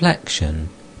golden complexion,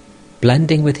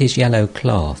 blending with his yellow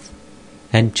cloth,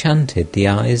 enchanted the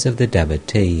eyes of the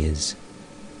devotees.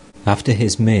 After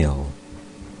his meal,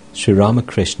 Sri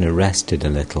Ramakrishna rested a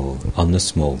little on the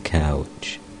small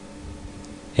couch.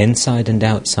 Inside and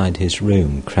outside his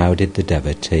room crowded the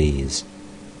devotees,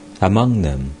 among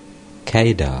them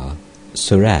Kedar,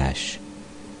 Suresh,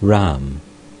 Ram,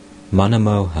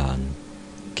 Manamohan,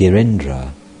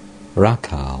 Girindra,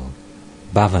 Rakhal,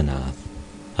 Bhavanath,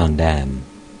 and M.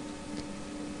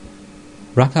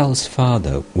 Rakhal's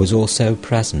father was also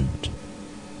present.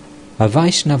 A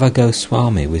Vaishnava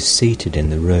Goswami was seated in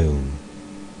the room.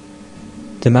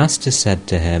 The Master said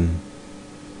to him,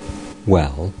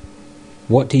 "Well,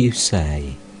 what do you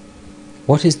say?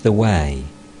 What is the way?"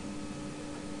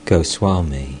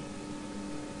 Goswami: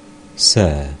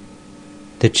 "Sir,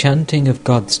 the chanting of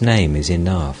God's name is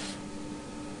enough.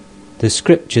 The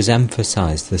scriptures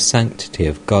emphasize the sanctity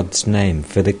of God's name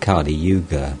for the Kali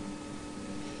Yuga."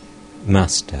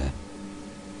 Master: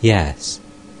 "Yes,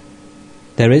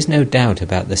 there is no doubt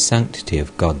about the sanctity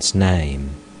of God's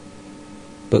name.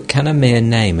 But can a mere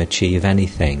name achieve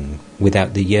anything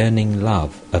without the yearning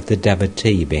love of the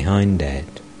devotee behind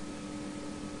it?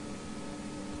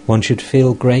 One should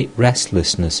feel great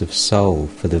restlessness of soul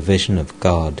for the vision of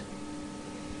God.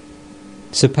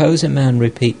 Suppose a man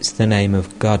repeats the name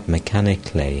of God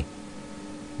mechanically,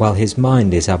 while his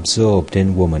mind is absorbed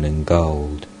in woman and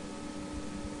gold.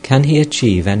 Can he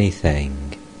achieve anything?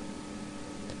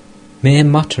 Mere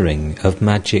muttering of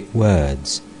magic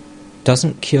words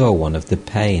doesn't cure one of the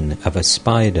pain of a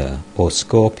spider or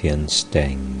scorpion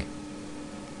sting.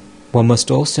 One must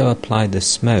also apply the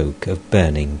smoke of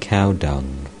burning cow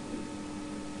dung.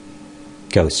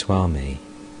 Goswami.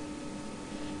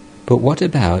 But what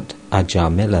about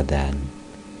Ajamila then?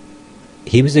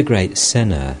 He was a great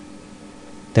sinner.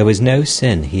 There was no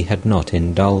sin he had not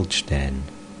indulged in.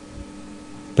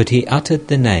 But he uttered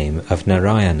the name of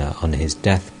Narayana on his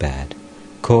deathbed,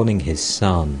 calling his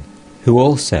son, who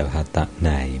also had that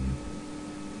name.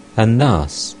 And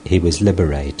thus he was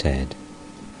liberated.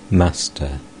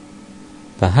 Master.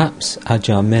 Perhaps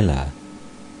Ajamila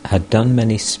had done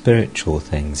many spiritual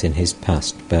things in his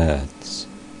past births.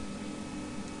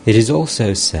 It is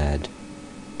also said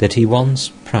that he once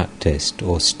practiced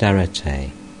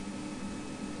austerity.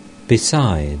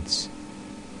 Besides,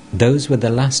 those were the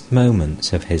last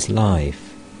moments of his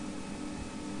life.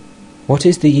 What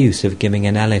is the use of giving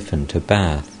an elephant a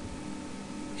bath?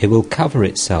 It will cover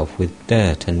itself with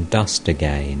dirt and dust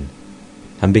again,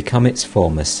 and become its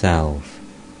former self.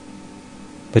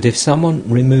 But if someone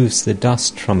removes the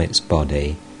dust from its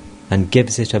body and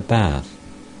gives it a bath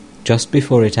just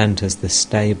before it enters the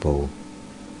stable,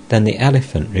 then the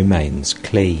elephant remains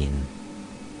clean.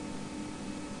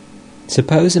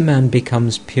 Suppose a man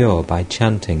becomes pure by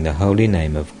chanting the holy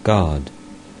name of God,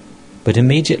 but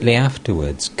immediately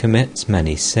afterwards commits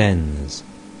many sins.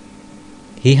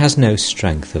 He has no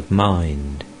strength of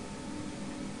mind.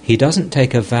 He doesn't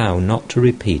take a vow not to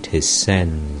repeat his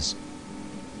sins.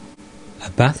 A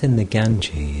bath in the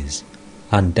Ganges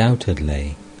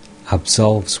undoubtedly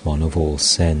absolves one of all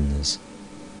sins.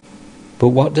 But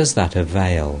what does that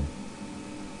avail?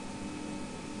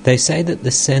 They say that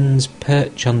the sins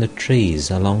perch on the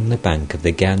trees along the bank of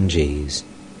the Ganges.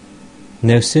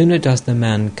 No sooner does the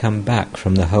man come back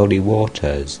from the holy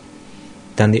waters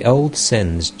than the old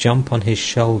sins jump on his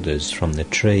shoulders from the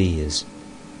trees.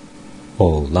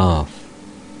 All laugh.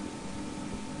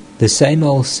 The same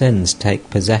old sins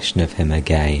take possession of him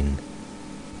again.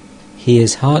 He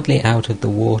is hardly out of the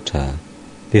water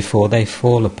before they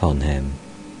fall upon him.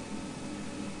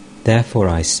 Therefore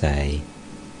I say,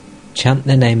 chant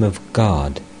the name of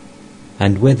God,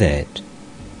 and with it,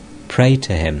 pray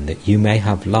to him that you may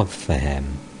have love for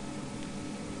him.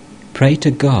 Pray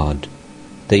to God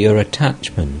that your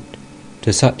attachment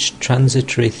to such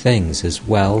transitory things as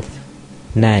wealth,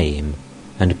 name,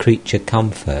 and creature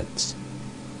comforts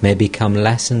may become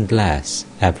less and less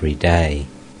every day.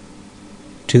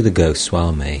 To the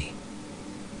Goswami.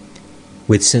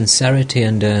 With sincerity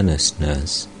and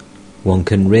earnestness, one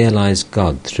can realize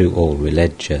God through all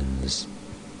religions.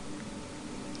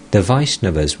 The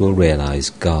Vaishnavas will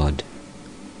realize God,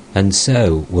 and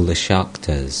so will the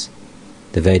Shaktas,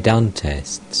 the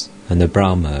Vedantists, and the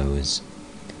Brahmos.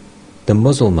 The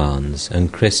Muslims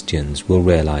and Christians will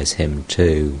realize him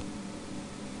too.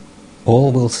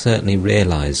 All will certainly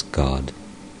realize God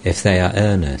if they are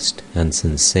earnest and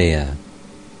sincere.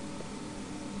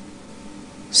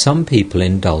 Some people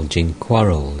indulge in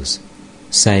quarrels,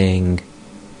 saying,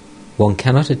 one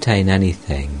cannot attain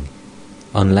anything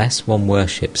unless one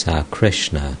worships our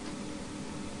Krishna,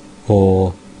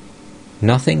 or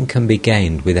nothing can be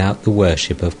gained without the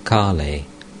worship of Kali,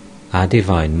 our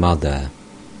Divine Mother,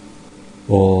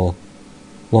 or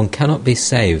one cannot be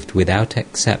saved without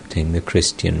accepting the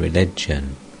Christian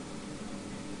religion.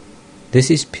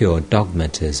 This is pure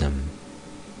dogmatism.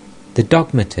 The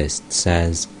dogmatist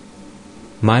says,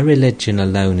 my religion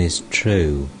alone is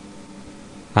true,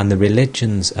 and the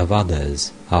religions of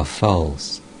others are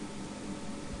false.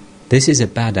 This is a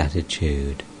bad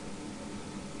attitude.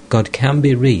 God can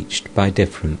be reached by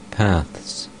different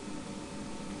paths.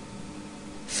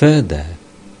 Further,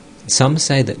 some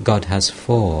say that God has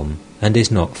form and is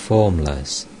not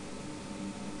formless.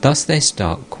 Thus they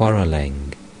start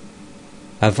quarrelling.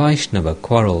 A Vaishnava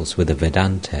quarrels with a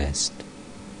Vedantist.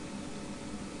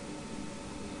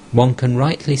 One can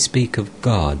rightly speak of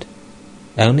God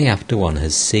only after one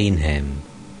has seen him.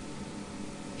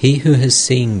 He who has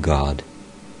seen God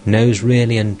knows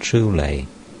really and truly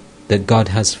that God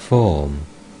has form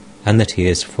and that he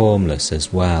is formless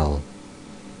as well.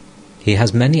 He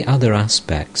has many other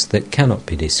aspects that cannot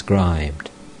be described.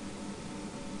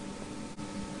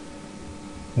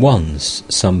 Once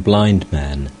some blind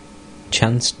men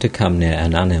chanced to come near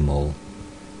an animal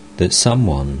that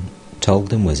someone told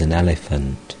them was an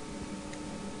elephant.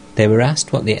 They were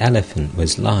asked what the elephant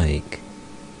was like.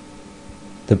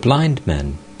 The blind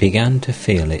men began to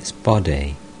feel its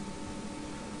body.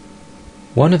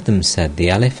 One of them said the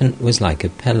elephant was like a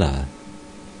pillar.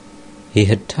 He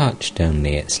had touched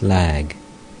only its leg.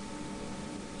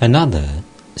 Another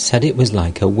said it was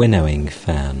like a winnowing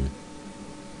fan.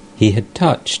 He had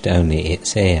touched only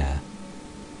its ear.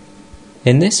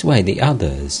 In this way the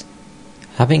others,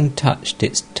 having touched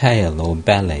its tail or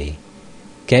belly,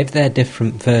 gave their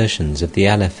different versions of the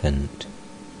elephant.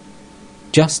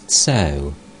 Just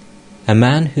so, a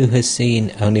man who has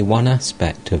seen only one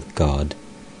aspect of God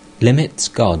limits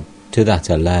God to that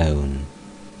alone.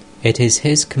 It is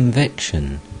his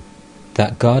conviction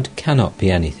that God cannot be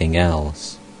anything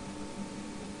else.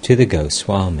 To the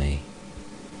Goswami,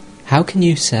 how can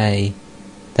you say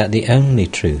that the only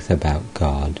truth about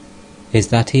God is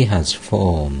that he has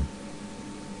form?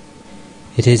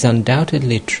 It is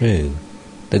undoubtedly true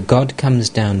that God comes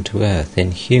down to earth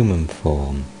in human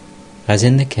form, as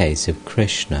in the case of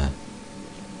Krishna.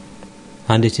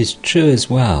 And it is true as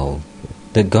well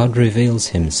that God reveals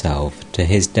himself to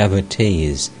his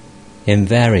devotees in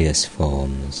various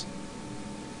forms.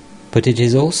 But it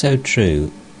is also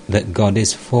true that God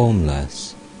is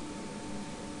formless.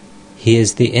 He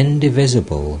is the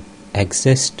indivisible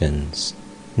existence,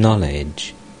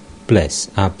 knowledge, bliss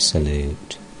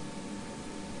absolute.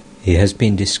 He has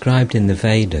been described in the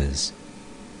Vedas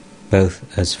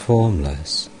both as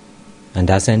formless and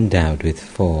as endowed with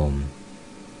form.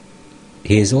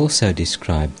 He is also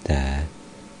described there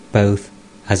both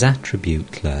as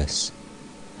attributeless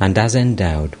and as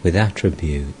endowed with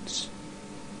attributes.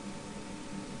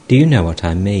 Do you know what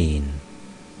I mean?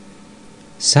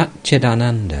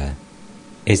 Satchidananda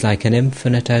is like an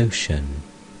infinite ocean.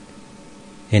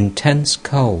 Intense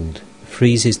cold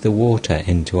freezes the water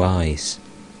into ice,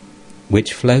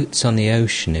 which floats on the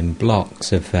ocean in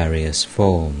blocks of various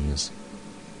forms.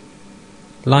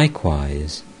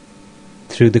 Likewise,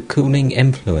 through the cooling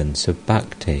influence of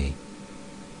bhakti,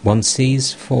 one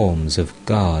sees forms of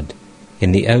God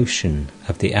in the ocean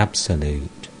of the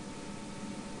Absolute.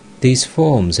 These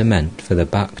forms are meant for the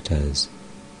bhaktas,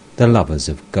 the lovers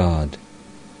of God.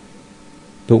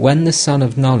 But when the sun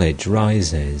of knowledge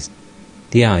rises,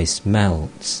 the ice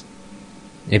melts.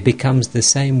 It becomes the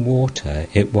same water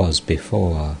it was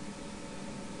before.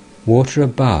 Water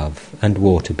above and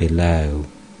water below.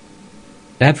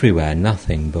 Everywhere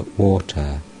nothing but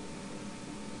water.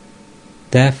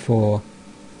 Therefore,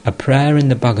 a prayer in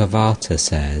the Bhagavata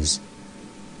says,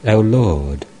 O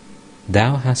Lord,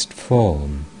 thou hast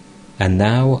form, and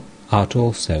thou art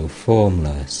also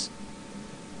formless.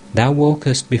 Thou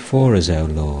walkest before us, O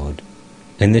Lord,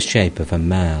 in the shape of a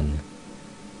man.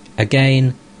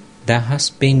 Again, thou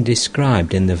hast been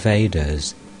described in the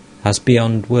Vedas as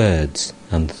beyond words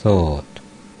and thought.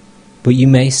 But you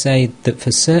may say that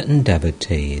for certain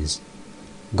devotees,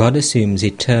 God assumes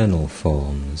eternal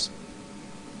forms.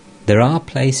 There are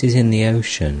places in the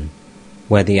ocean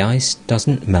where the ice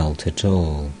doesn't melt at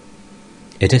all.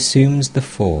 It assumes the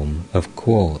form of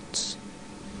quartz.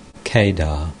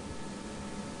 Kedar.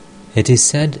 It is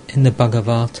said in the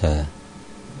Bhagavata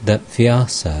that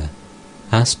Vyasa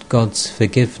asked God's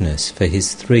forgiveness for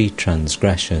his 3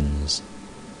 transgressions.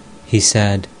 He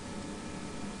said,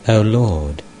 O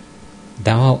Lord,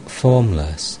 thou art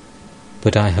formless,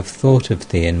 but I have thought of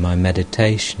thee in my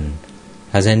meditation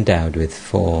as endowed with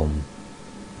form.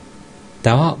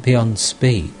 Thou art beyond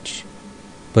speech,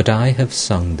 but I have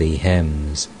sung thee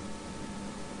hymns.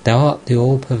 Thou art the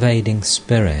all-pervading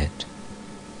Spirit,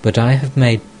 but I have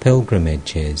made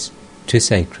pilgrimages to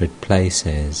sacred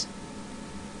places.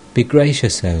 Be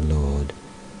gracious, O Lord,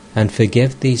 and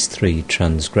forgive these 3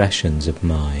 transgressions of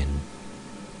mine.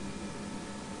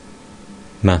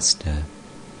 Master.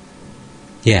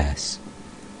 Yes,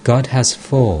 God has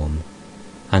form,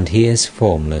 and he is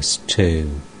formless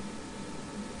too.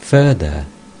 Further,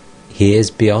 he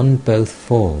is beyond both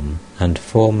form and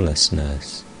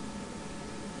formlessness.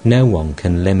 No one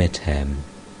can limit him.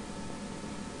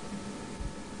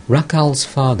 Rakal's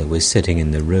father was sitting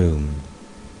in the room.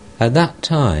 At that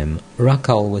time,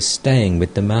 Rakal was staying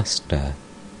with the master.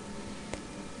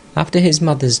 After his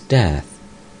mother's death,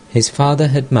 his father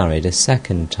had married a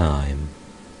second time.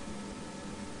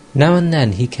 Now and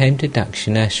then he came to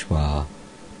Dakshineshwar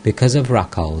because of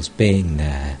Rakal's being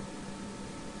there.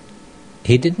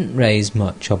 He didn't raise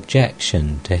much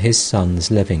objection to his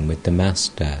sons living with the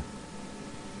master.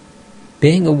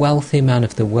 Being a wealthy man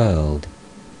of the world,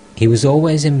 he was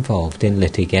always involved in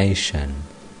litigation.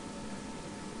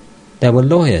 There were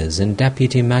lawyers and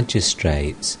deputy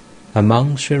magistrates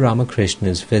among Sri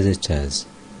Ramakrishna's visitors.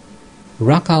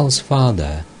 Rakal's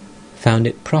father found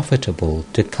it profitable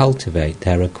to cultivate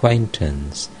their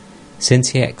acquaintance, since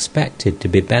he expected to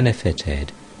be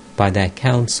benefited by their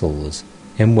counsels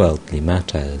in worldly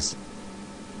matters.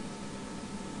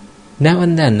 Now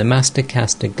and then the master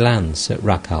cast a glance at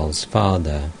Rakal's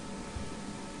father.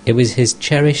 It was his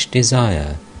cherished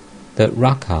desire that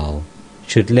Rakhal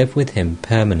should live with him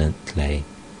permanently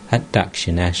at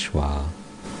Dakshineshwar.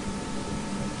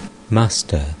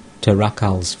 Master to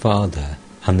Rakhal's father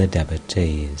and the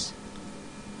devotees.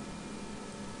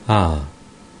 Ah,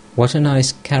 what a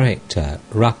nice character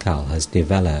Rakhal has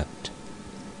developed.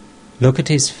 Look at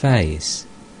his face,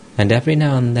 and every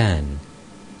now and then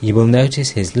you will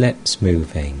notice his lips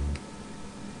moving.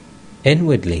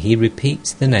 Inwardly he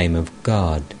repeats the name of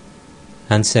God,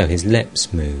 and so his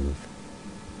lips move.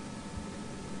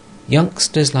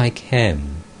 Youngsters like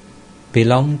him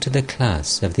belong to the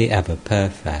class of the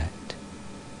ever-perfect.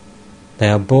 They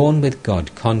are born with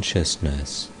God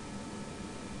consciousness.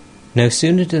 No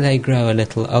sooner do they grow a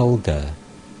little older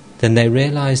than they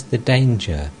realize the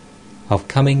danger of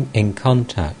coming in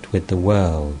contact with the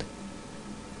world.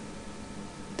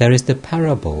 There is the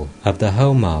parable of the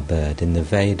Homar bird in the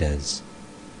Vedas.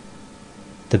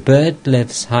 The bird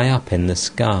lives high up in the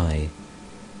sky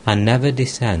and never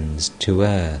descends to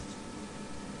earth.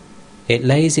 It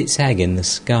lays its egg in the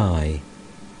sky,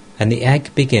 and the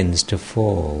egg begins to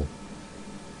fall.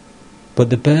 But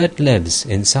the bird lives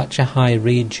in such a high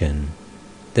region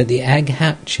that the egg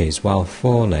hatches while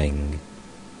falling.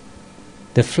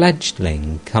 The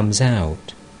fledgling comes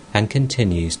out and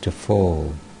continues to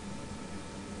fall,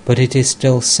 but it is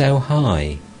still so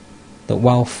high that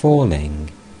while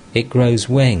falling it grows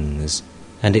wings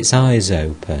and its eyes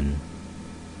open.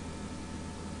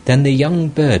 Then the young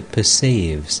bird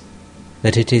perceives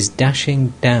that it is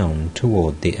dashing down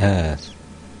toward the earth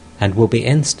and will be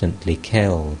instantly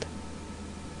killed.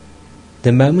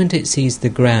 The moment it sees the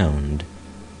ground,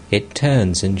 it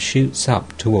turns and shoots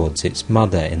up towards its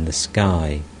mother in the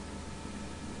sky.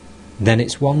 Then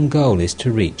its one goal is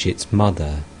to reach its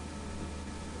mother.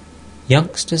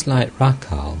 Youngsters like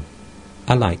Rakhal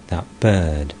are like that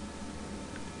bird.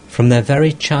 From their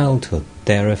very childhood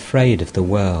they are afraid of the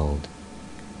world,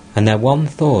 and their one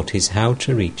thought is how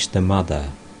to reach the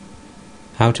mother,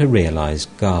 how to realize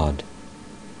God.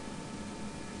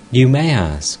 You may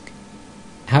ask,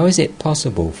 how is it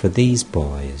possible for these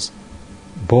boys,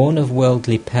 born of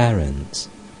worldly parents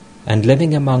and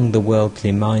living among the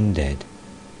worldly minded,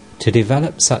 to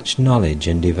develop such knowledge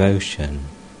and devotion?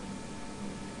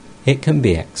 It can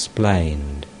be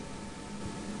explained.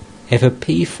 If a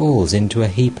pea falls into a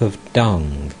heap of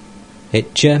dung,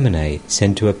 it germinates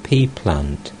into a pea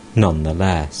plant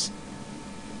nonetheless.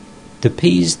 The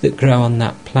peas that grow on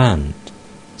that plant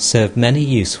serve many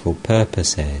useful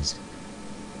purposes.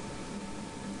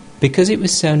 Because it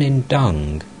was sown in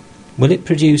dung, will it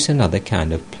produce another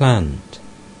kind of plant?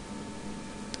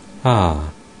 Ah,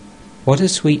 what a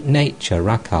sweet nature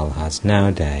Rakhal has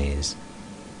nowadays.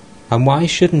 And why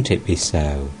shouldn't it be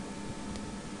so?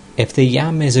 If the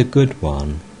yam is a good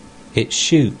one, its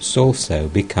shoots also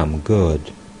become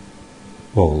good.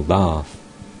 All laugh.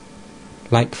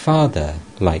 Like father,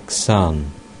 like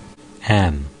son.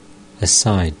 M.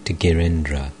 Aside to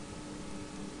Girindra.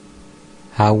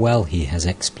 How well he has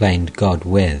explained God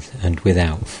with and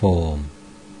without form.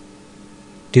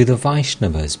 Do the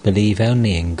Vaishnavas believe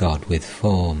only in God with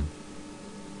form?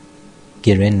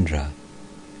 Girindra.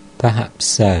 Perhaps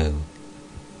so.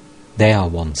 They are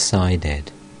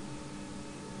one-sided.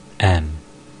 M.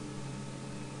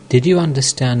 Did you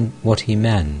understand what he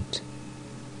meant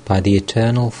by the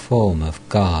eternal form of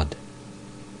God?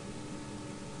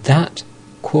 That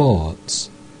quartz,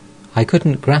 I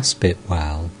couldn't grasp it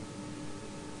well.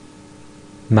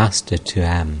 Master to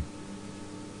M.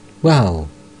 Well,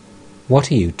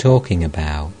 what are you talking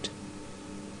about?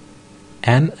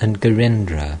 M and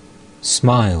Girindra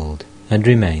smiled and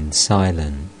remained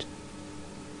silent.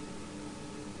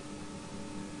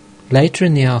 Later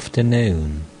in the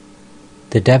afternoon,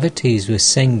 the devotees were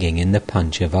singing in the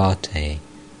Panchavati,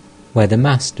 where the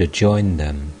Master joined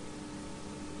them.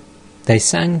 They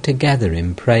sang together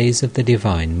in praise of the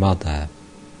Divine Mother.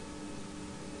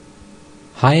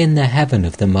 High in the heaven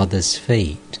of the Mother's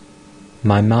feet,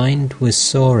 my mind was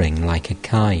soaring like a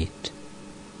kite,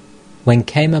 when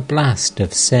came a blast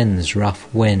of sin's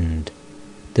rough wind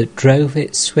that drove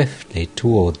it swiftly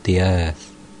toward the earth.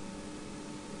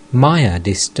 Maya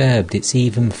disturbed its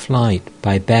even flight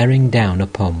by bearing down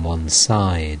upon one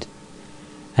side,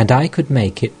 and I could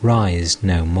make it rise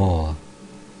no more.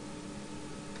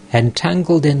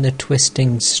 Entangled in the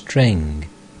twisting string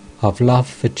of love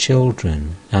for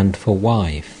children and for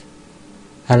wife,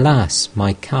 alas,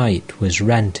 my kite was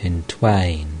rent in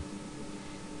twain.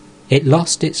 It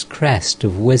lost its crest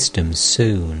of wisdom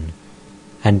soon,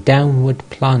 and downward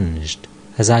plunged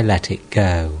as I let it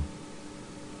go.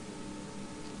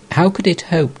 How could it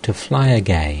hope to fly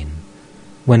again,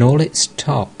 when all its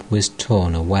top was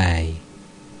torn away.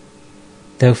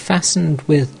 Though fastened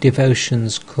with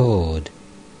devotion's cord,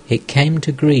 it came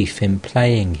to grief in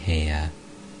playing here.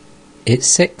 Its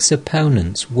 6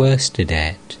 opponents worsted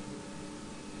it.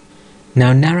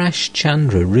 Now Naresh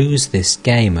Chandra rues this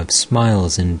game of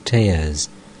smiles and tears,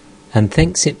 and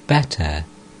thinks it better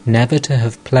never to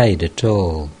have played at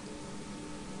all.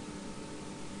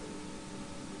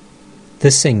 The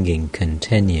singing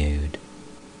continued.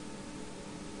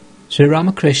 Sri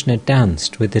Ramakrishna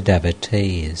danced with the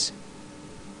devotees.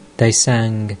 They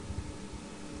sang,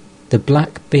 "The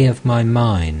black bee of my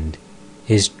mind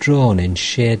is drawn in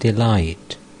sheer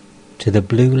delight to the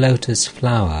blue lotus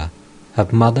flower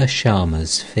of Mother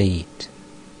Shyama's feet.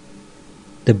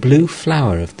 The blue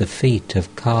flower of the feet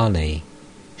of Kali,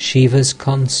 Shiva's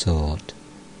consort.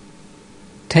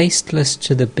 Tasteless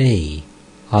to the bee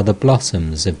are the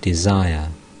blossoms of desire.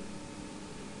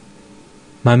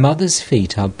 My mother's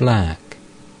feet are black,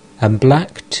 and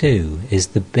black too is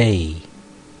the bee.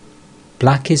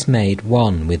 Black is made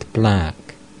one with black.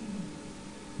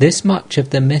 This much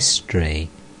of the mystery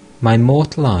my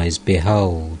mortal eyes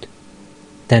behold,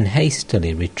 then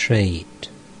hastily retreat.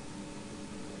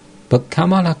 But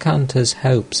Kamalakanta's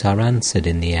hopes are answered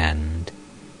in the end.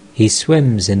 He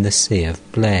swims in the sea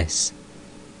of bliss,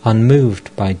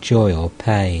 unmoved by joy or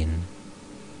pain."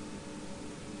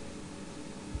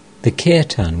 The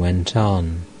kirtan went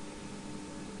on.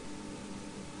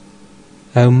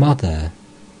 "O Mother,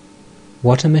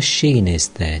 what a machine is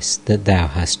this that thou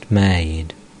hast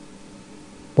made!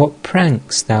 What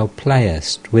pranks thou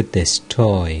playest with this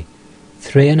toy,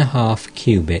 3.5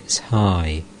 cubits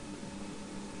high!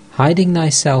 Hiding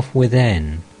thyself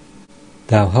within,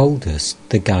 thou holdest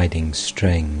the guiding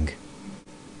string.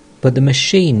 But the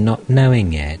machine, not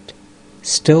knowing it,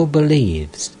 still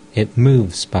believes it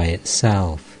moves by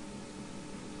itself.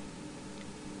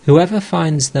 Whoever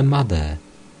finds the mother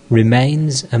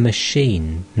remains a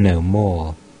machine no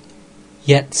more.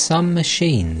 Yet some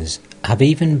machines have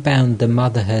even bound the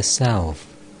mother herself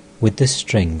with the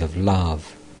string of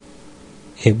love."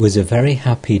 It was a very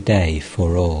happy day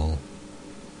for all.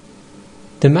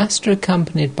 The master,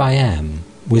 accompanied by M,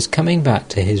 was coming back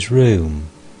to his room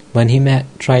when he met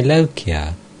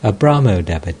Trilokya, a Brahmo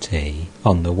devotee,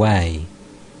 on the way.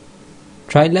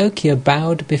 Trilokya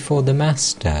bowed before the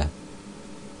master.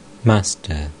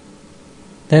 "Master,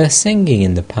 they are singing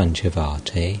in the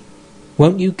Panchavati.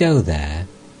 Won't you go there?"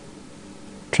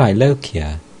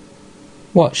 Trilokya,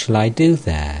 "What shall I do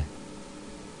there?"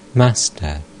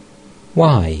 Master,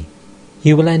 "Why,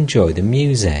 you will enjoy the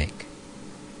music."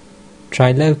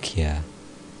 Trilokya,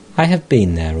 "I have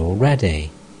been there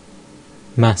already."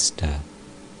 Master,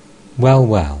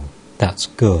 Well, that's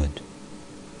good."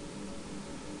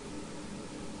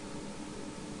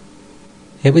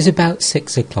 It was about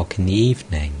 6 o'clock in the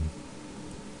evening.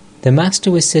 The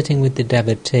master was sitting with the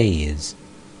devotees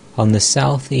on the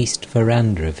southeast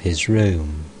veranda of his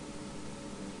room.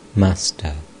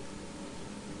 Master,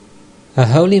 a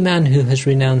holy man who has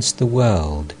renounced the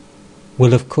world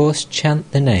will of course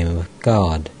chant the name of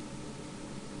God.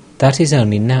 That is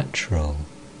only natural.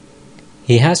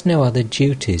 He has no other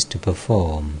duties to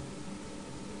perform.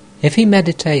 If he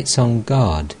meditates on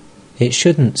God, it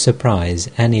shouldn't surprise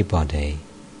anybody.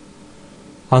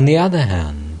 On the other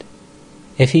hand,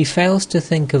 if he fails to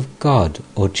think of God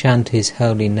or chant his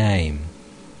holy name,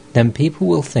 then people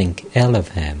will think ill of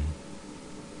him.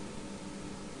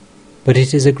 But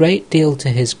it is a great deal to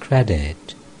his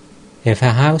credit if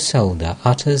a householder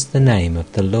utters the name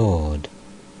of the Lord.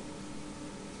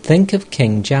 Think of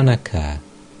King Janaka.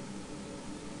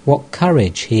 What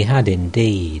courage he had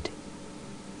indeed!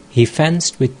 He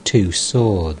fenced with 2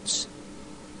 swords,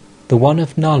 the one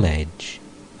of knowledge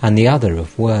and the other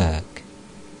of work.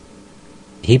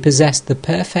 He possessed the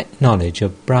perfect knowledge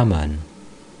of Brahman,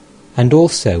 and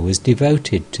also was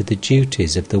devoted to the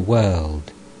duties of the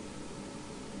world.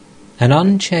 An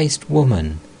unchaste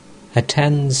woman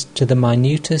attends to the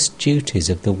minutest duties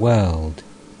of the world,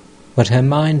 but her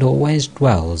mind always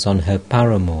dwells on her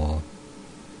paramour.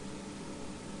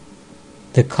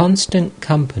 The constant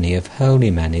company of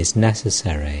holy men is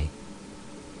necessary.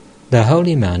 The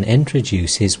holy man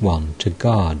introduces one to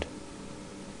God.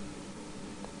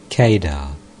 Kedar,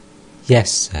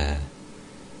 yes, sir.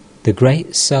 The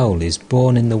great soul is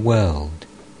born in the world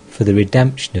for the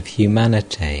redemption of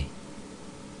humanity.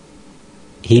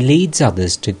 He leads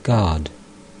others to God,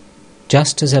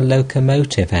 just as a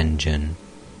locomotive engine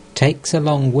takes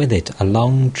along with it a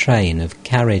long train of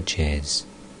carriages.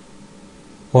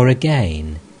 Or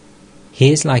again,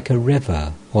 he is like a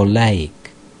river or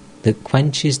lake that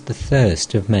quenches the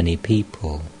thirst of many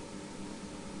people.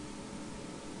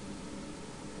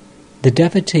 The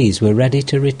devotees were ready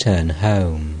to return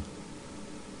home.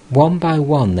 One by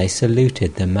one they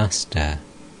saluted the Master.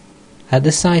 At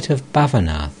the sight of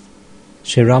Bhavanath,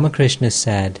 Sri Ramakrishna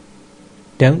said,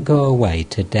 "Don't go away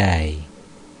today.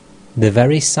 The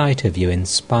very sight of you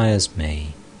inspires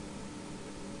me."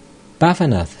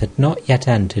 Bhavanath had not yet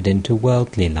entered into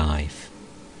worldly life.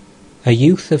 A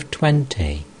youth of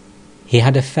 20, he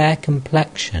had a fair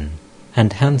complexion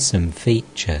and handsome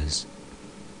features.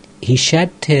 He shed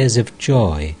tears of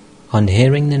joy on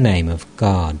hearing the name of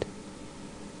God.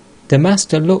 The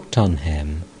Master looked on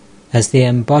him as the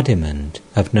embodiment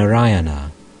of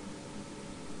Narayana.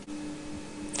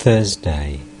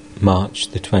 Thursday,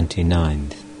 March the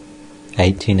 29th,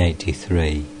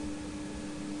 1883.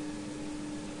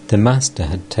 The Master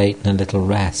had taken a little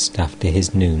rest after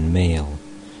his noon meal,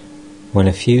 when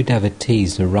a few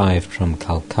devotees arrived from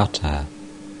Calcutta,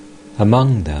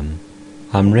 among them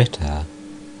Amrita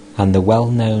and the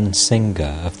well-known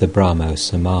singer of the Brahmo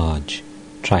Samaj,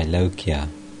 Trilokya.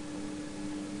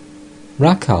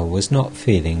 Rakhal was not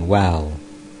feeling well.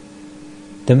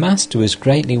 The Master was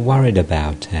greatly worried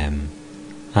about him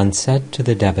and said to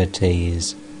the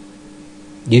devotees,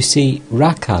 "You see,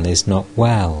 Rakhal is not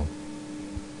well.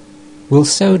 Will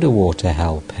soda water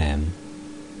help him?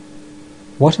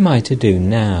 What am I to do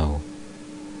now?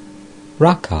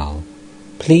 Rakhal,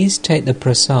 please take the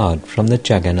prasad from the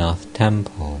Jagannath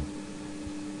temple."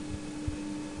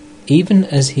 Even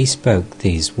as he spoke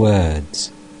these words,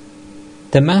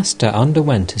 the Master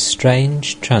underwent a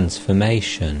strange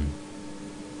transformation.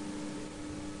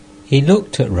 He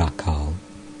looked at Rakhal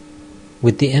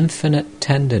with the infinite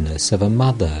tenderness of a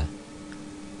mother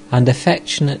and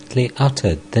affectionately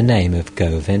uttered the name of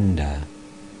Govinda.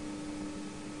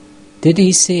 Did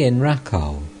he see in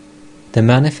Rakhal the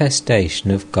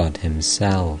manifestation of God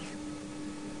himself?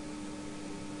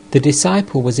 The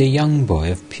disciple was a young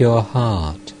boy of pure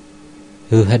heart,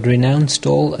 who had renounced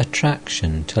all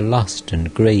attraction to lust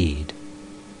and greed,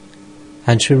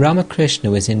 and Sri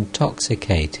Ramakrishna was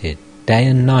intoxicated day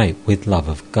and night with love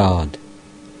of God.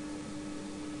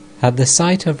 At the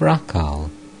sight of Rakhal,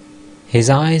 his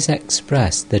eyes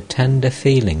expressed the tender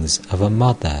feelings of a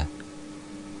mother,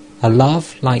 a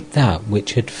love like that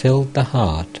which had filled the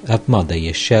heart of Mother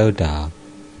Yashoda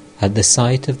at the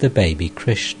sight of the baby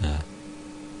Krishna.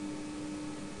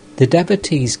 The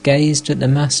devotees gazed at the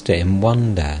Master in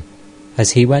wonder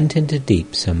as he went into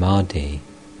deep samadhi.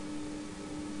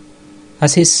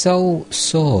 As his soul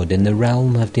soared in the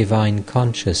realm of divine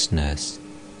consciousness,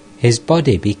 his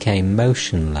body became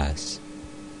motionless.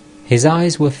 His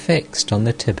eyes were fixed on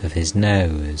the tip of his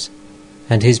nose,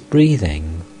 and his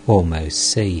breathing almost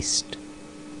ceased.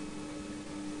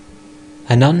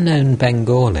 An unknown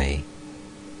Bengali,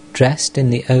 dressed in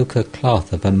the ochre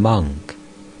cloth of a monk,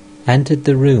 entered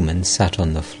the room and sat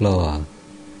on the floor.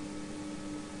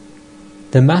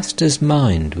 The Master's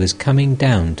mind was coming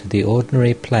down to the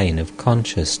ordinary plane of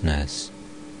consciousness.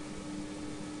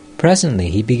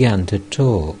 Presently he began to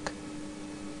talk,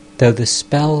 though the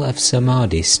spell of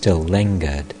samadhi still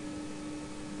lingered.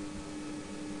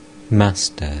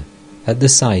 Master, at the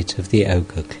sight of the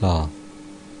ochre cloth: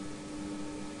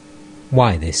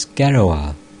 "Why this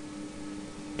Gerua?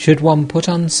 Should one put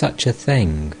on such a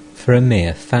thing for a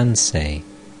mere fancy?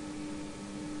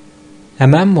 A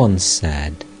man once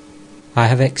said, 'I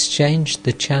have exchanged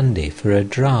the chandi for a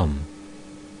drum.'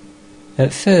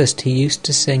 At first he used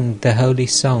to sing the holy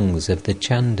songs of the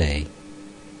chandi.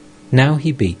 Now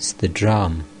he beats the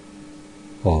drum."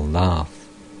 All laugh.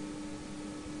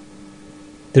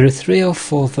 There are 3 or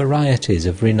 4 varieties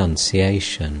of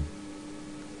renunciation.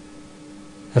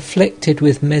 Afflicted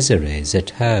with miseries at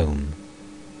home,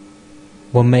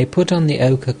 one may put on the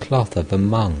ochre cloth of a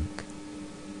monk,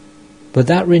 but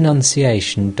that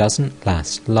renunciation doesn't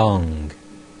last long.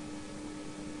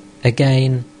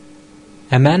 Again,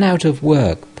 a man out of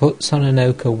work puts on an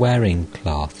ochre wearing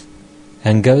cloth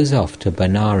and goes off to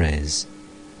Benares.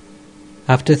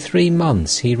 After 3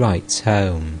 months he writes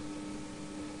home,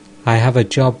 "I have a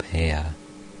job here.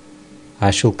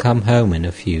 I shall come home in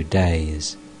a few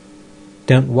days.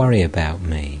 Don't worry about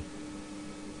me."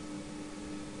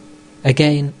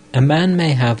 Again, a man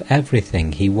may have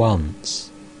everything he wants.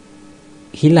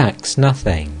 He lacks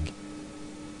nothing,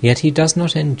 yet he does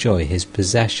not enjoy his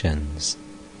possessions.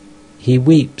 He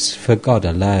weeps for God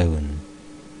alone.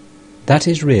 That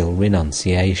is real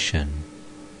renunciation.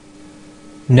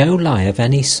 No lie of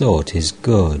any sort is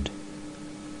good.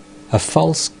 A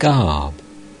false garb,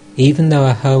 even though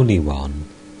a holy one,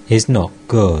 is not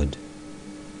good.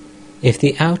 If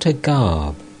the outer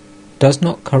garb does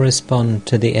not correspond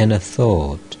to the inner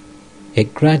thought,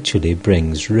 it gradually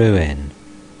brings ruin.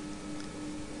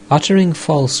 uttering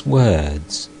false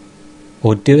words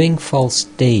or doing false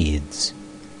deeds,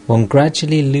 one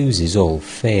gradually loses all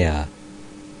fear.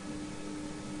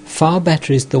 Far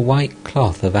better is the white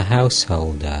cloth of a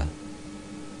householder.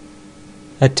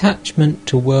 Attachment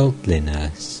to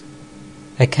worldliness,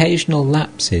 occasional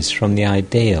lapses from the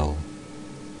ideal,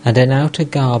 and an outer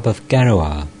garb of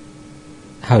Geruah,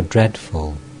 how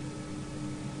dreadful!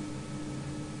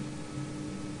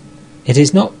 It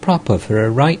is not proper for a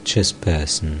righteous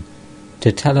person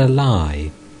to tell a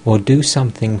lie or do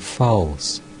something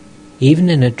false, even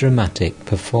in a dramatic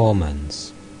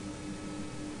performance.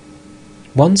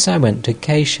 Once I went to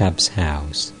Keshav's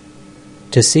house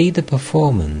to see the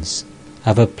performance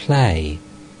of a play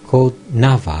called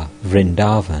Nava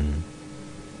Vrindavan.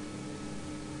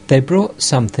 They brought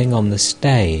something on the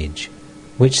stage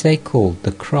which they called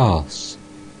the cross.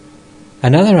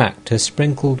 Another actor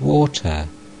sprinkled water,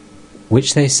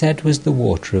 which they said was the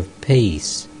water of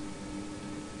peace.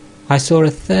 I saw a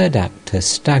third actor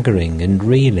staggering and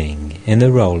reeling in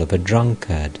the role of a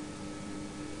drunkard.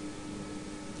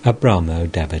 A Brahmo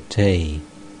devotee.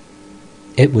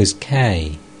 It was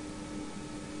K.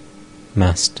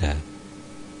 Master: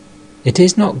 it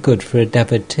is not good for a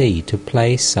devotee to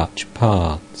play such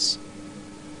parts.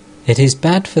 It is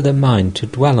bad for the mind to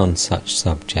dwell on such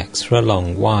subjects for a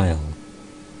long while.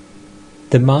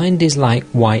 The mind is like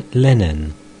white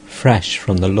linen, fresh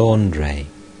from the laundry.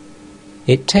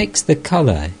 It takes the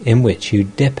colour in which you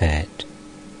dip it.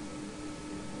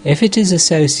 If it is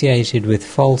associated with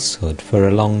falsehood for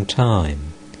a long time,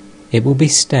 it will be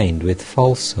stained with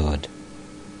falsehood.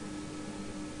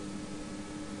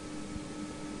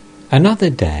 Another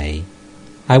day,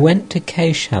 I went to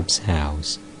Keshav's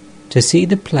house to see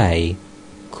the play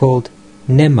called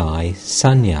Nimai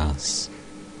Sannyas.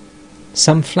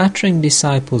 Some flattering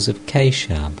disciples of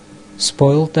Keshav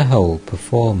spoiled the whole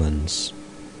performance.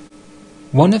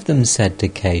 One of them said to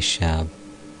Keshav,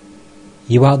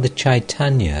 "You are the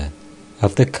Chaitanya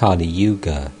of the Kali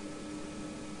Yuga."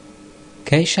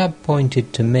 Keshav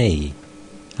pointed to me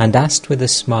and asked with a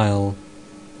smile,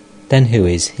 "Then who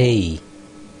is he?"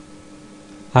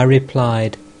 I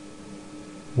replied,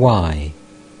 "Why,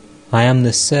 I am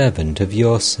the servant of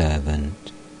your servant.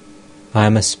 I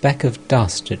am a speck of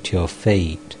dust at your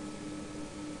feet."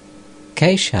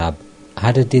 Keshav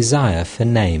had a desire for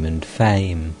name and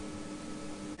fame.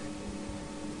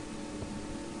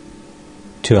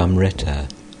 To Amrita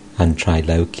and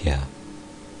Trilokya.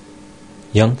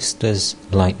 Youngsters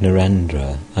like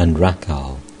Narendra and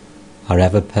Rakal are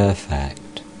ever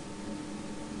perfect.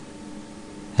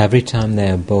 Every time they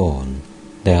are born,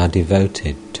 they are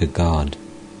devoted to God.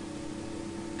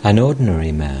 An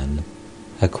ordinary man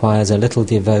acquires a little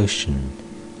devotion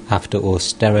after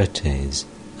austerities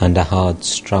and a hard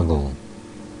struggle,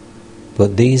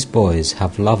 but these boys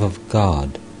have love of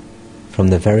God from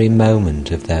the very moment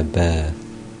of their birth.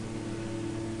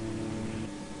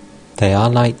 They are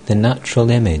like the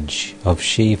natural image of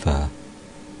Shiva,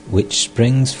 which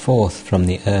springs forth from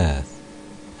the earth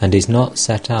and is not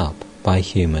set up by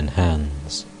human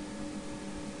hands.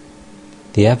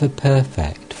 The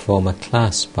ever-perfect form a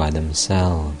class by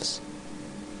themselves.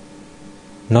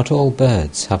 Not all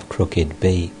birds have crooked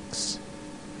beaks.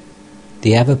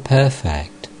 The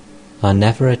ever-perfect are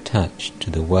never attached to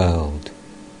the world.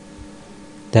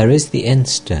 There is the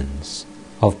instance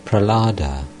of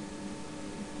Prahlada.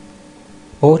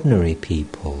 Ordinary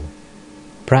people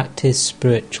practice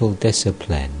spiritual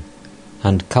discipline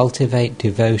and cultivate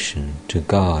devotion to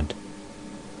God,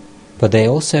 but they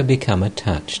also become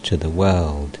attached to the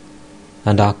world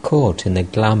and are caught in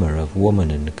the glamour of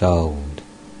woman and gold.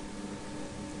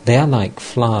 They are like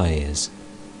flies,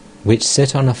 which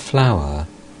sit on a flower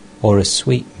or a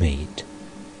sweetmeat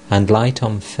and light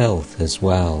on filth as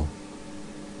well.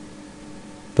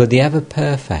 But the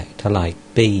ever-perfect are like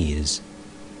bees,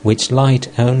 which light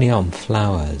only on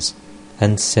flowers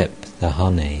and sip the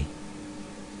honey.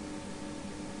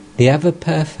 The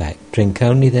ever-perfect drink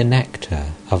only the nectar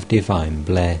of divine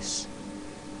bliss.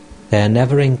 They are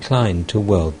never inclined to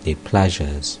worldly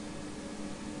pleasures.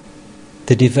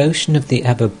 The devotion of the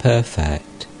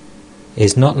ever-perfect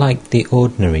is not like the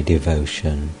ordinary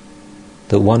devotion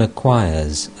that one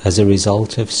acquires as a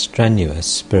result of strenuous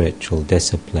spiritual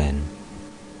discipline.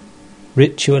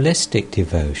 Ritualistic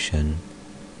devotion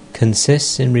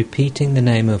consists in repeating the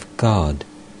name of God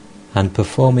and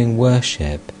performing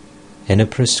worship in a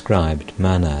prescribed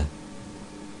manner.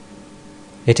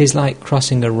 It is like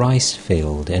crossing a rice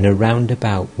field in a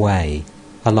roundabout way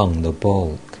along the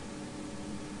bulk.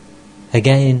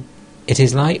 Again, it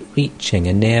is like reaching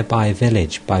a nearby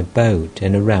village by boat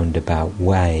in a roundabout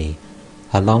way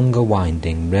along a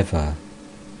winding river.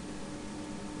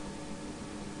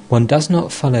 One does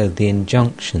not follow the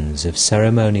injunctions of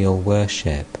ceremonial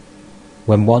worship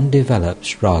when one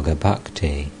develops Raga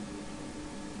Bhakti,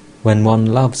 when one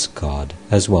loves God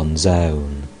as one's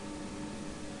own.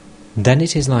 Then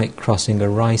it is like crossing a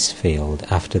rice field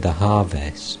after the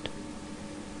harvest.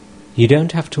 You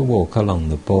don't have to walk along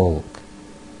the balk.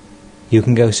 You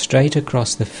can go straight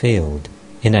across the field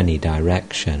in any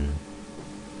direction.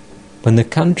 When the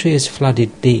country is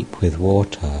flooded deep with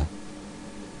water,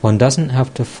 one doesn't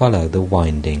have to follow the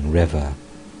winding river.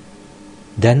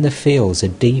 Then the fields are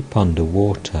deep under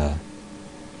water.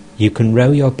 You can row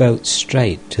your boat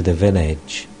straight to the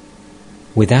village.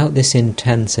 Without this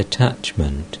intense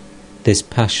attachment, this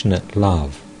passionate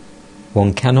love,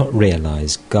 one cannot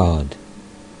realize God.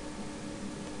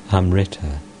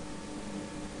 Amrita: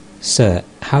 Sir,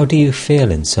 how do you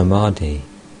feel in Samadhi?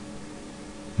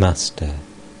 Master: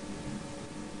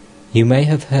 You may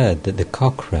have heard that the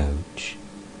cockroach,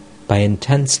 by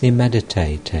intensely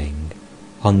meditating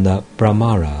on the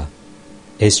Brahmara,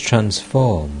 is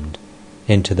transformed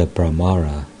into the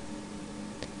Brahmara.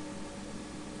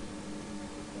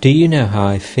 Do you know how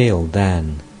I feel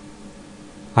then?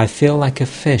 I feel like a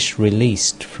fish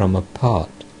released from a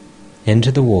pot into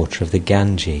the water of the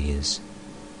Ganges.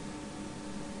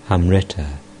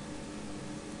 Amrita: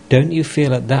 Don't you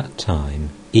feel at that time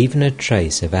even a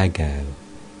trace of ego?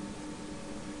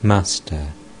 Master: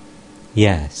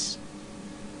 Yes.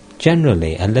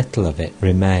 Generally a little of it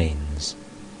remains.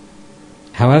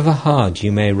 However hard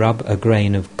you may rub a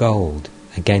grain of gold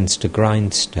against a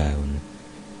grindstone,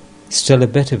 still a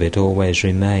bit of it always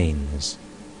remains.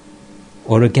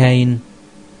 Or again,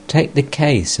 take the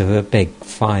case of a big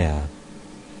fire.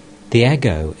 The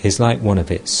ego is like one of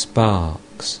its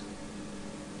sparks.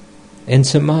 In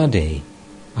Samadhi,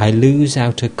 I lose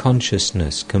outer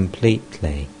consciousness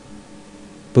completely,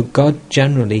 but God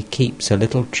generally keeps a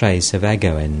little trace of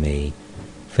ego in me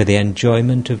for the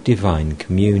enjoyment of divine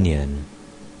communion.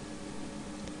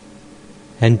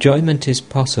 Enjoyment is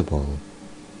possible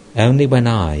only when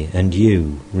I and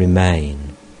you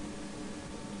remain.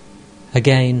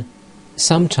 Again,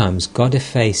 sometimes God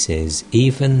effaces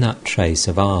even that trace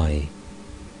of I.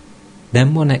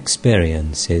 Then one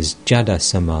experiences Jada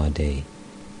Samadhi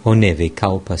or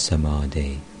Nirvikalpa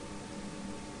Samadhi.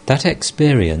 That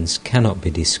experience cannot be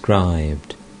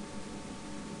described.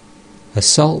 A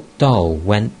salt doll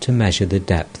went to measure the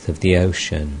depth of the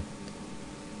ocean,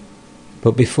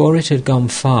 but before it had gone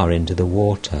far into the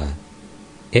water,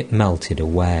 it melted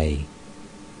away.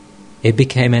 It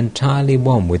became entirely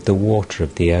one with the water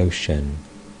of the ocean.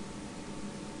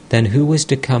 Then who was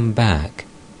to come back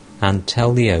and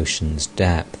tell the ocean's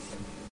depth?